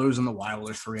then the Blues and the Wild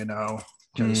are 3-0.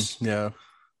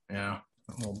 Yeah.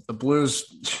 Well, the Blues.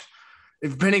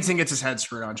 If Binnington gets his head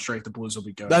screwed on straight, the Blues will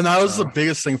be good. And that was the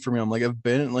biggest thing for me. I'm like,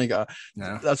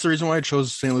 that's the reason why I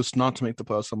chose St. Louis not to make the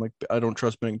playoffs. I'm like, I don't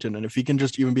trust Binnington, and if he can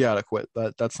just even be adequate,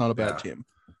 that's not a bad team.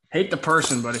 Hate the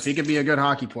person, but if he could be a good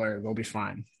hockey player, they'll be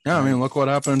fine. Yeah, I mean, look what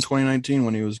happened in 2019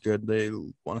 when he was good. They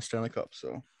won a Stanley Cup.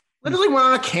 So literally went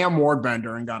on a Cam Ward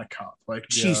bender and got a cup. Like,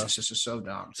 Jesus, this is so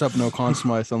dumb. Except no Conn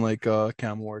Smythe, unlike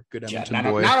Cam Ward, good Edmonton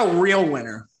boy. Not a real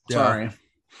winner. Yeah. Sorry.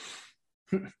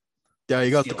 Yeah,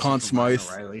 you got the Conn Smythe,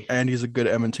 and he's a good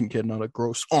Edmonton kid, not a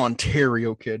gross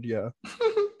Ontario kid. Yeah.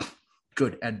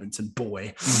 Good Edmonton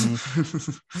boy.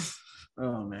 Mm-hmm.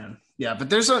 Oh man, yeah, but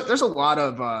there's a lot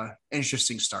of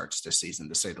interesting starts this season,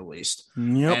 to say the least.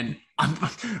 Yep. And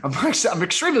I'm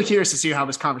extremely curious to see how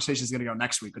this conversation is going to go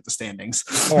next week with the standings.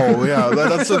 Oh yeah,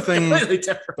 that's the thing.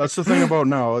 Different. That's the thing about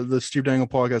now the Steve Dangle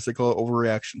podcast. They call it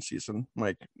overreaction season.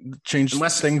 Like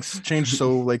things change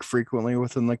so like frequently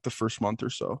within like the first month or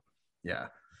so. Yeah.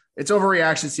 It's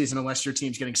overreaction season unless your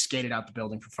team's getting skated out the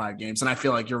building for 5 games. And I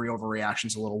feel like your overreaction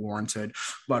is a little warranted.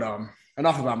 But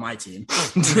enough about my team.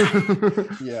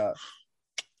 Yeah.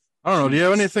 I don't know. Do you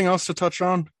have anything else to touch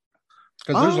on?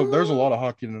 Because there's a lot of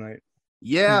hockey tonight.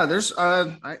 Yeah, there's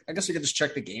I guess we could just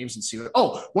check the games and see what.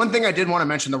 Oh, one thing I did want to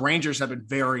mention, the Rangers have been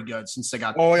very good since they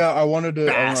got. Oh yeah, I was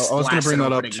going to bring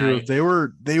that up too. Night. They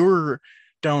were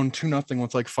down 2-0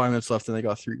 with like 5 minutes left and they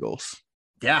got 3 goals.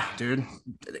 Yeah, dude.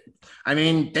 I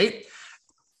mean,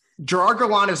 Gerard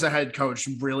Gallant as a head coach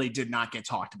really did not get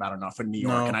talked about enough in New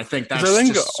York, and I think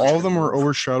all of them were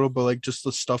overshadowed by like just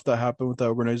the stuff that happened with that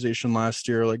organization last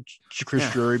year, like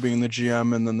Chris Drury being the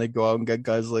GM, and then they go out and get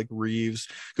guys like Reeves,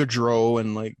 Gaudreau,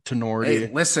 and like Tenorti.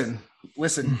 Hey, listen,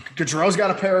 Gaudreau's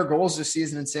got a pair of goals this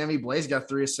season, and Sammy Blais got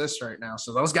 3 assists right now,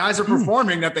 so those guys are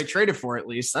performing that they traded for. At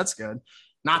least that's good.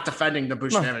 Not defending the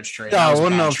Buchnevich trade. Yeah, I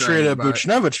wouldn't have traded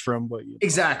Buchnevich from, but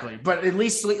exactly. But at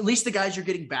least the guys you're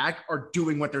getting back are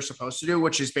doing what they're supposed to do,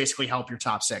 which is basically help your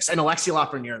top 6. And Alexi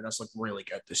Lafreniere does look really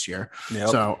good this year. Yep.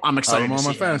 So I'm excited. I'm on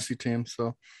my fantasy team.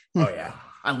 So oh yeah,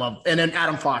 I love. And then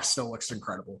Adam Fox still looks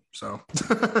incredible. So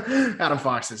Adam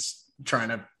Fox is trying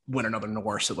to win another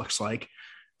Norris. It looks like.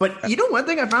 But you know, one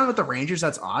thing I found with the Rangers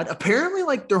that's odd. Apparently,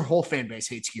 like their whole fan base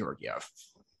hates Georgiev.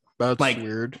 That's like,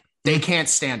 weird. They can't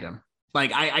stand him.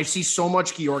 Like I see so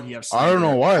much Georgiev. I don't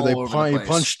know why he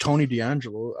punched Tony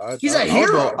DeAngelo. He's a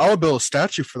hero. I would build a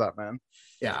statue for that man.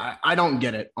 Yeah, I don't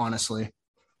get it honestly.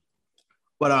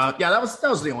 But yeah, that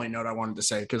was the only note I wanted to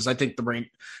say because I think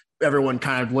everyone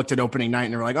kind of looked at opening night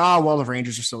and they were like, oh well, the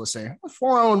Rangers are still the same.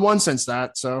 4-0-1 since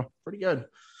that, so pretty good.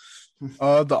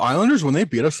 The Islanders, when they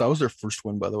beat us, that was their first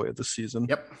win, by the way, of the season.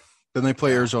 Yep. Then they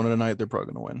play Arizona tonight. They're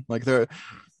probably going to win. Like that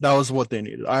was what they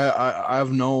needed. I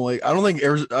have no I don't think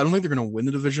they're going to win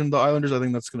the division. The Islanders. I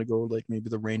think that's going to go like maybe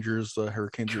the Rangers, the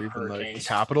Hurricanes, or even the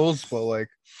Capitals. But like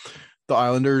the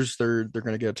Islanders, they're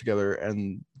going to get it together,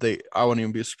 and I wouldn't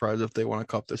even be surprised if they won a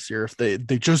cup this year. If they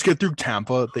just get through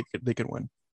Tampa, they can win.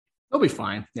 They'll be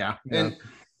fine. Yeah. And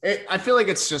I feel like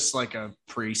it's just like a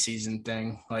preseason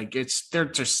thing. Like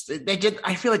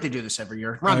I feel like they do this every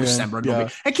year around December.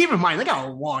 And keep in mind, they got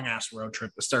a long ass road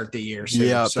trip to start the year.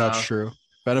 Yeah, so, that's true.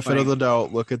 Benefit of the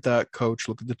doubt. Look at that coach.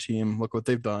 Look at the team. Look what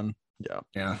they've done.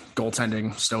 Yeah.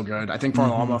 Goaltending still good. I think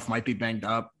Varlamov might be banged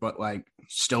up, but like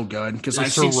still good because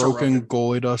I've seen Sorokin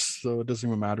goalied us, so it doesn't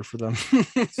even matter for them.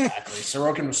 Exactly.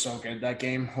 Sorokin was so good that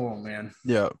game. Oh man.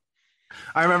 Yeah.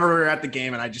 I remember we were at the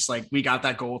game and I just like we got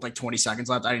that goal with like 20 seconds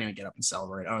left. I didn't even get up and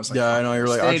celebrate. I was like, yeah, I know. You're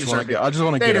like, I just want to get They out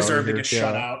deserve of to here. get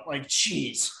shut out. Like,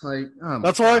 jeez. Like,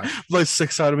 that's why like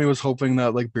 6 out of me was hoping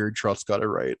that like Barry Trotz got it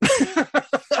right.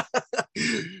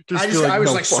 I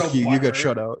was like, fuck so you got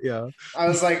shut out. Yeah. I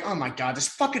was like, oh my God, this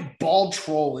fucking bald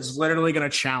troll is literally going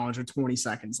to challenge with 20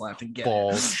 seconds left and get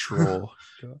bald troll.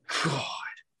 God.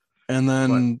 And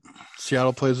then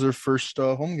Seattle plays their first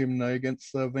home game tonight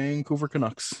against the Vancouver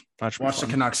Canucks. Watch the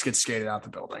Canucks get skated out the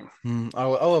building.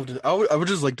 I would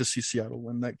just like to see Seattle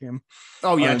win that game.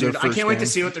 Oh yeah, dude! I can't wait to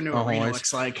see what their new arena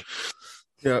looks like.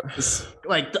 Yeah,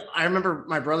 I remember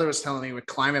my brother was telling me with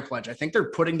Climate Pledge, I think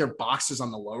they're putting their boxes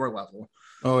on the lower level.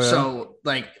 Oh yeah. So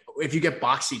like, if you get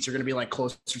box seats, you're going to be like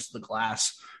closer to the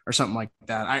glass or something like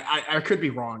that. I could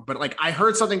be wrong, but like I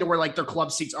heard something to where like their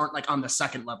club seats aren't like on the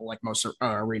second level like most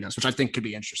arenas, which I think could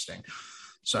be interesting.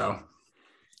 So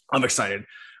I'm excited.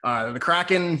 The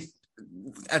Kraken,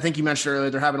 I think you mentioned earlier,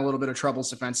 they're having a little bit of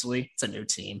troubles defensively. It's a new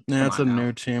team. Yeah, it's a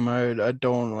new team. I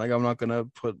don't like. I'm not gonna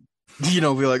put. Be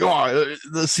like, oh,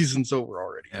 the season's over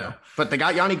already. Yeah, but they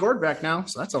got Yanni Gord back now,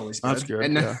 so that's always good. That's good.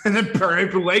 And then, and then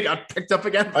Poulet got picked up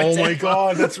again. Oh my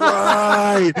God, that's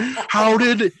right. How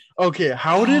did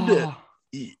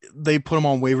they put him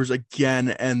on waivers again,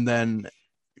 and then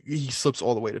he slips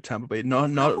all the way to Tampa Bay?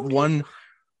 Not one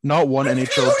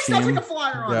NHL team. Like a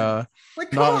flyer on. Yeah,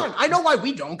 like come on. I know why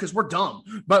we don't because we're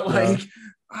dumb, but like. Yeah.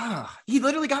 He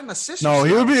literally got an assist. No,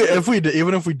 he would be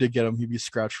even if we did get him, he'd be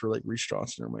scratched for like Reece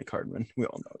Johnson or Mike Hardman. We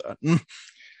all know that.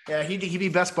 Yeah, he'd be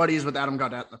best buddies with Adam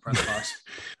Gaudette in the press box.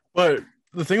 But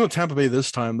the thing with Tampa Bay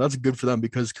this time, that's good for them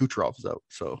because Kucherov is out,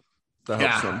 so that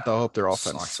helps them. That'll help their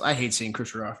offense. Sucks. I hate seeing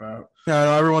Kucherov out. Yeah, I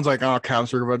know everyone's like, "Oh, cap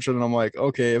circumvention," and I'm like,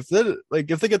 okay, if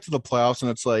they get to the playoffs and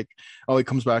it's like, oh, he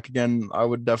comes back again, I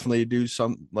would definitely do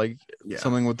something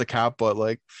with the cap, but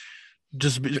like.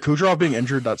 Just Kucherov being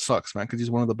injured, that sucks, man, because he's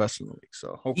one of the best in the league.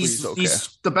 So hopefully he's okay.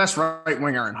 He's the best right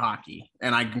winger in hockey,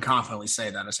 and I can confidently say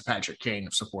that as a Patrick Kane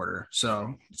supporter.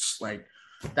 So it's like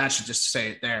that should just say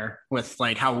it there with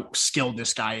like how skilled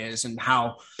this guy is and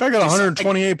how I got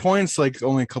 128 points like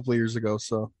only a couple of years ago.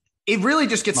 So it really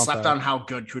just gets slept on how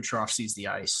good Kucherov sees the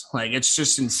ice. Like it's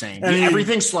just insane.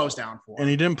 Everything slows down for him. And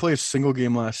he didn't play a single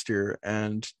game last year,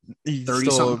 and he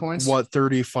 30-something points.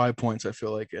 35 points? I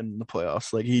feel like in the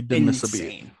playoffs, like he didn't miss a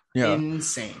beat. Yeah,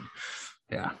 insane.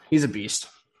 Yeah, he's a beast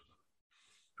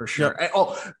for sure. Yep.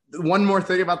 Oh, one more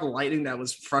thing about the Lightning that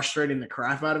was frustrating the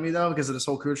crap out of me though, because of this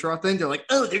whole Kucherov thing. They're like,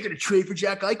 oh, they're going to trade for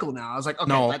Jack Eichel now. I was like,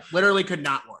 okay, that literally could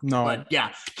not work. No, but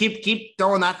yeah, keep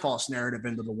throwing that false narrative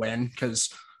into the win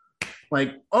because.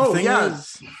 Like, oh yeah.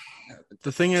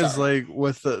 The thing is, like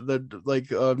with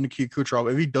Nikita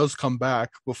Kucherov, if he does come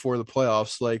back before the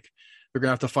playoffs, like they're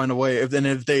gonna have to find a way. If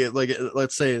they like,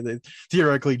 let's say they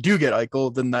theoretically do get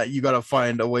Eichel, then that you got to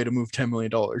find a way to move $10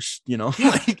 million.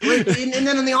 And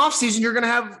then in the offseason, you're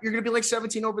gonna be like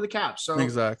 17 over the cap. So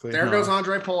exactly. There goes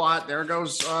Andre Palat. There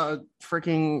goes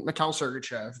freaking Mikhail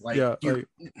Sergachev.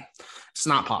 It's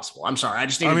not possible. I'm sorry. I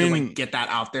just need to get that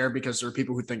out there because there are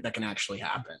people who think that can actually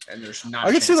happen, and there's not.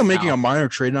 I can see them making a minor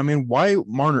trade. I mean, why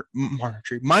minor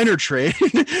trade?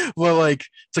 Well, like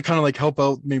to kind of like help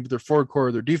out maybe their forward core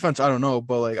or their defense. I don't know,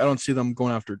 but like I don't see them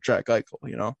going after Jack Eichel.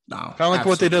 No, kind of like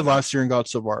what they did last year and got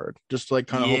Savard, just to, like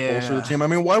kind of help bolster the team. I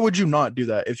mean, why would you not do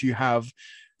that if you have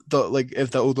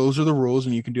those are the rules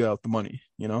and you can do that with the money?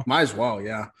 Might as well,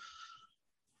 yeah.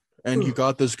 And you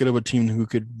got this good of a team who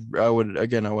could. I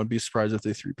wouldn't be surprised if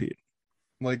they three-peat.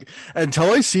 Like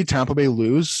until I see Tampa Bay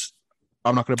lose,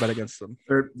 I'm not going to bet against them.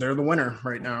 They're the winner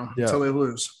right now until they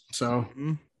lose. So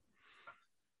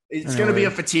it's going to be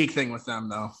a fatigue thing with them,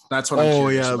 though. That's what.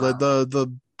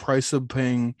 The price of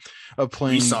playing.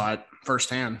 You saw it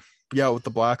firsthand. Yeah, with the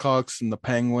Blackhawks and the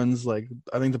Penguins. Like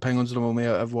I think the Penguins have only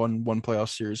won one playoff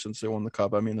series since they won the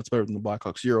Cup. I mean, that's better than the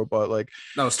Blackhawks 0, but like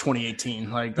that was 2018.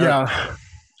 Like that. Yeah.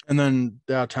 And then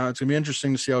it's going to be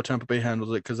interesting to see how Tampa Bay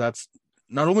handles it because that's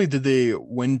not only did they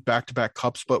win back-to-back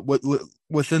cups, but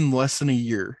within less than a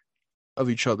year of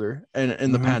each other and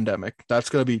in the pandemic, that's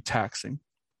going to be taxing.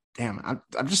 Damn,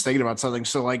 I'm just thinking about something.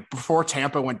 So like before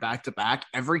Tampa went back-to-back,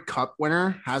 every cup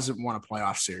winner hasn't won a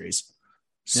playoff series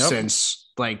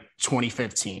since like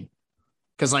 2015.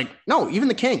 Because, even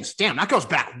the Kings. Damn, that goes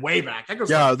way back. That goes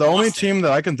the only team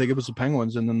that I can think of is the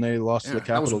Penguins, and then they lost to the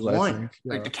Capitals, I think.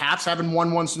 Yeah. Like, the Caps haven't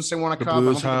won one since they won a cup. The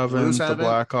Blues haven't, the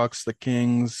Blackhawks, the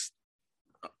Kings.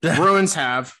 Bruins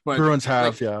have. But Bruins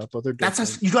have, but they're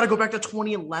different. You got to go back to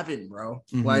 2011, bro.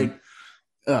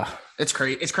 Mm-hmm. It's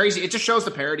crazy. It's crazy. It just shows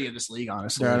the parity of this league,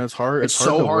 honestly. Yeah, and it's hard. It's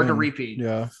so hard to repeat.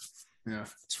 Yeah. Yeah,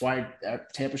 that's why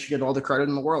Tampa should get all the credit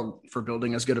in the world for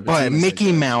building as good of a team. But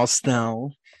Mickey Mouse,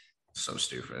 though. So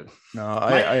stupid. No,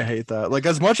 I hate that. Like,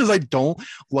 as much as I don't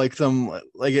like them,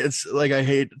 like, it's like I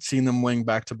hate seeing them win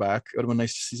back to back. It would have been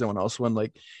nice to see someone else win.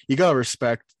 Like, you gotta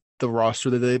respect the roster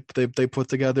that they put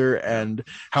together and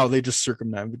how they just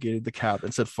circumnavigated the cap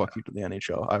and said fuck you to the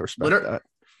NHL. I respect that.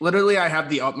 Literally, I have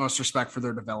the utmost respect for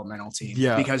their developmental team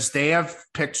because they have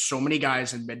picked so many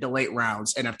guys in mid to late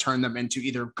rounds and have turned them into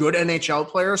either good NHL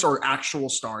players or actual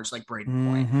stars like Braden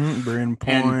Point. Braden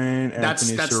Point,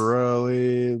 Anthony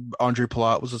Cirelli, Andre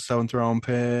Palat was a 7th round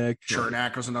pick.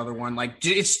 Chernak was another one. Like,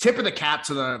 it's tip of the cap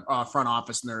to the front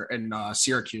office in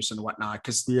Syracuse and whatnot.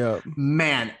 Because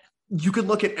man, you could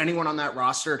look at anyone on that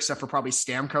roster except for probably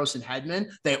Stamkos and Hedman.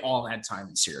 They all had time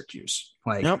in Syracuse.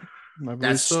 Like,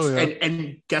 that's so,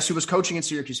 and guess who was coaching in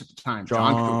Syracuse at the time?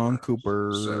 John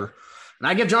Cooper. So, and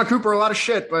I give John Cooper a lot of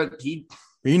shit, but he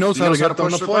knows how to get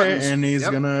them to play, and he's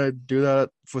gonna do that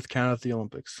with Canada at the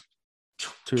Olympics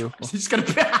too. He's gonna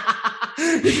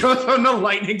he goes on the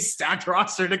Lightning stacked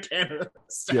roster to Canada.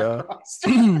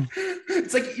 Roster.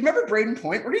 It's like, you remember Braden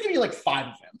Point? We're gonna give you like 5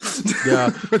 of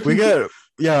them. We get.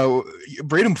 Yeah,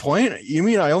 Braden Point? You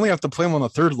mean I only have to play him on the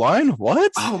 3rd line?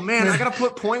 What? Oh, man, I got to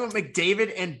put Point with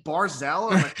McDavid and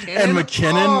Barzell and McKinnon. And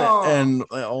McKinnon and,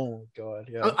 oh,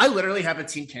 God, yeah. I literally have a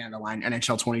Team Canada line,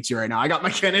 NHL 22 right now. I got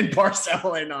McKinnon,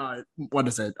 Barzell, and what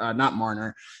is it? Not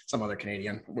Marner, some other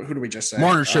Canadian. Who do we just say?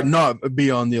 Marner should not be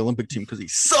on the Olympic team because he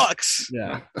sucks.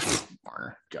 Yeah.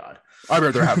 Marner, God. I'd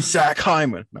rather have Zach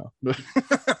Hyman. No.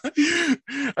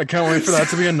 I can't wait for that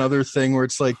to be another thing where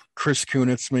it's like Chris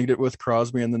Kunitz made it with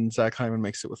Crosby and then Zach Hyman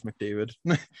makes it with McDavid.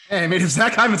 Hey, I mean, if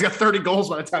Zach Hyman's got 30 goals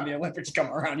by the time the Olympics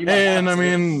come around, I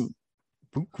mean,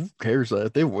 who cares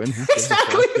that they win?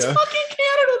 Exactly. It's fucking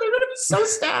Canada. They're going to be so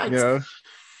stacked. Yeah.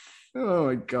 Oh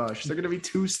my gosh, they're gonna be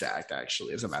 2 stacked,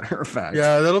 actually, as a matter of fact.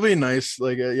 Yeah, that'll be nice.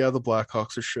 Like, the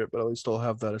Blackhawks are shit, but at least they'll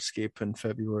have that escape in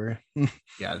February.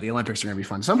 Yeah, the Olympics are gonna be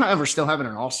fun. Somehow we're still having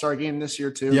an All-Star game this year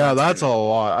too. Yeah, that's a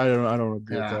lot. I don't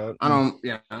agree with that. I don't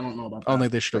know about that. I don't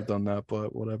think they should have done that,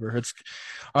 but whatever. It's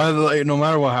no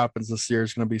matter what happens this year,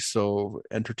 it's gonna be so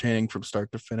entertaining from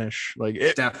start to finish. Like,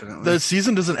 definitely. The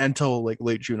season doesn't end till like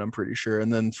late June, I'm pretty sure,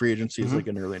 and then free agency is like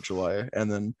in early July, and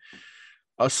then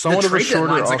somewhat of a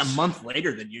shorter like a month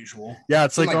later than usual. Yeah,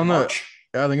 it's like on March.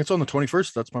 I think it's on the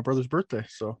 21st. That's my brother's birthday.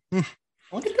 So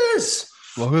look at this.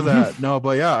 Look at that. No,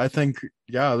 but yeah, I think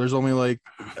there's only like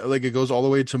it goes all the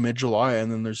way to mid-July,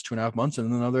 and then there's 2.5 months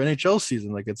and another NHL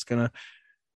season. Like, it's gonna,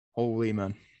 holy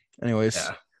man. Anyways.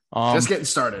 Yeah. Just getting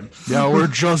started. Yeah, we're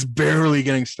just barely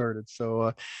getting started.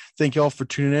 So thank you all for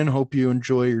tuning in. Hope you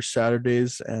enjoy your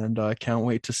Saturdays, and I can't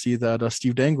wait to see that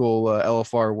Steve Dangle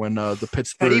LFR when the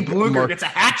Pittsburgh Eddie Bluger gets a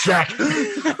hat trick.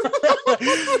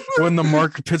 When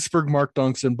the Pittsburgh Mark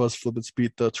Dunks and Buzz Flippets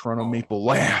beat the Toronto Maple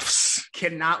Leafs.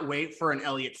 Cannot wait for an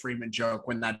Elliot Friedman joke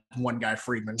when that one guy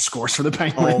Friedman scores for the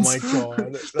Penguins. Oh my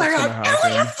God. That's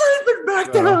Elliot Friedman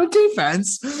back there on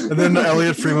defense. And then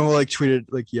Elliot Friedman will like tweet it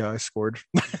like, yeah, I scored.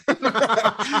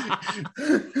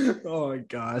 Oh my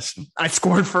gosh. I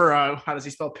scored for how does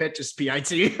he spell Pitt? Just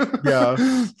P-I-T.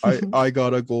 Yeah. I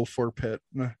got a goal for Pitt.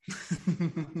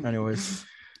 Anyways,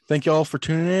 thank you all for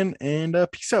tuning in, and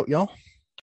peace out, y'all.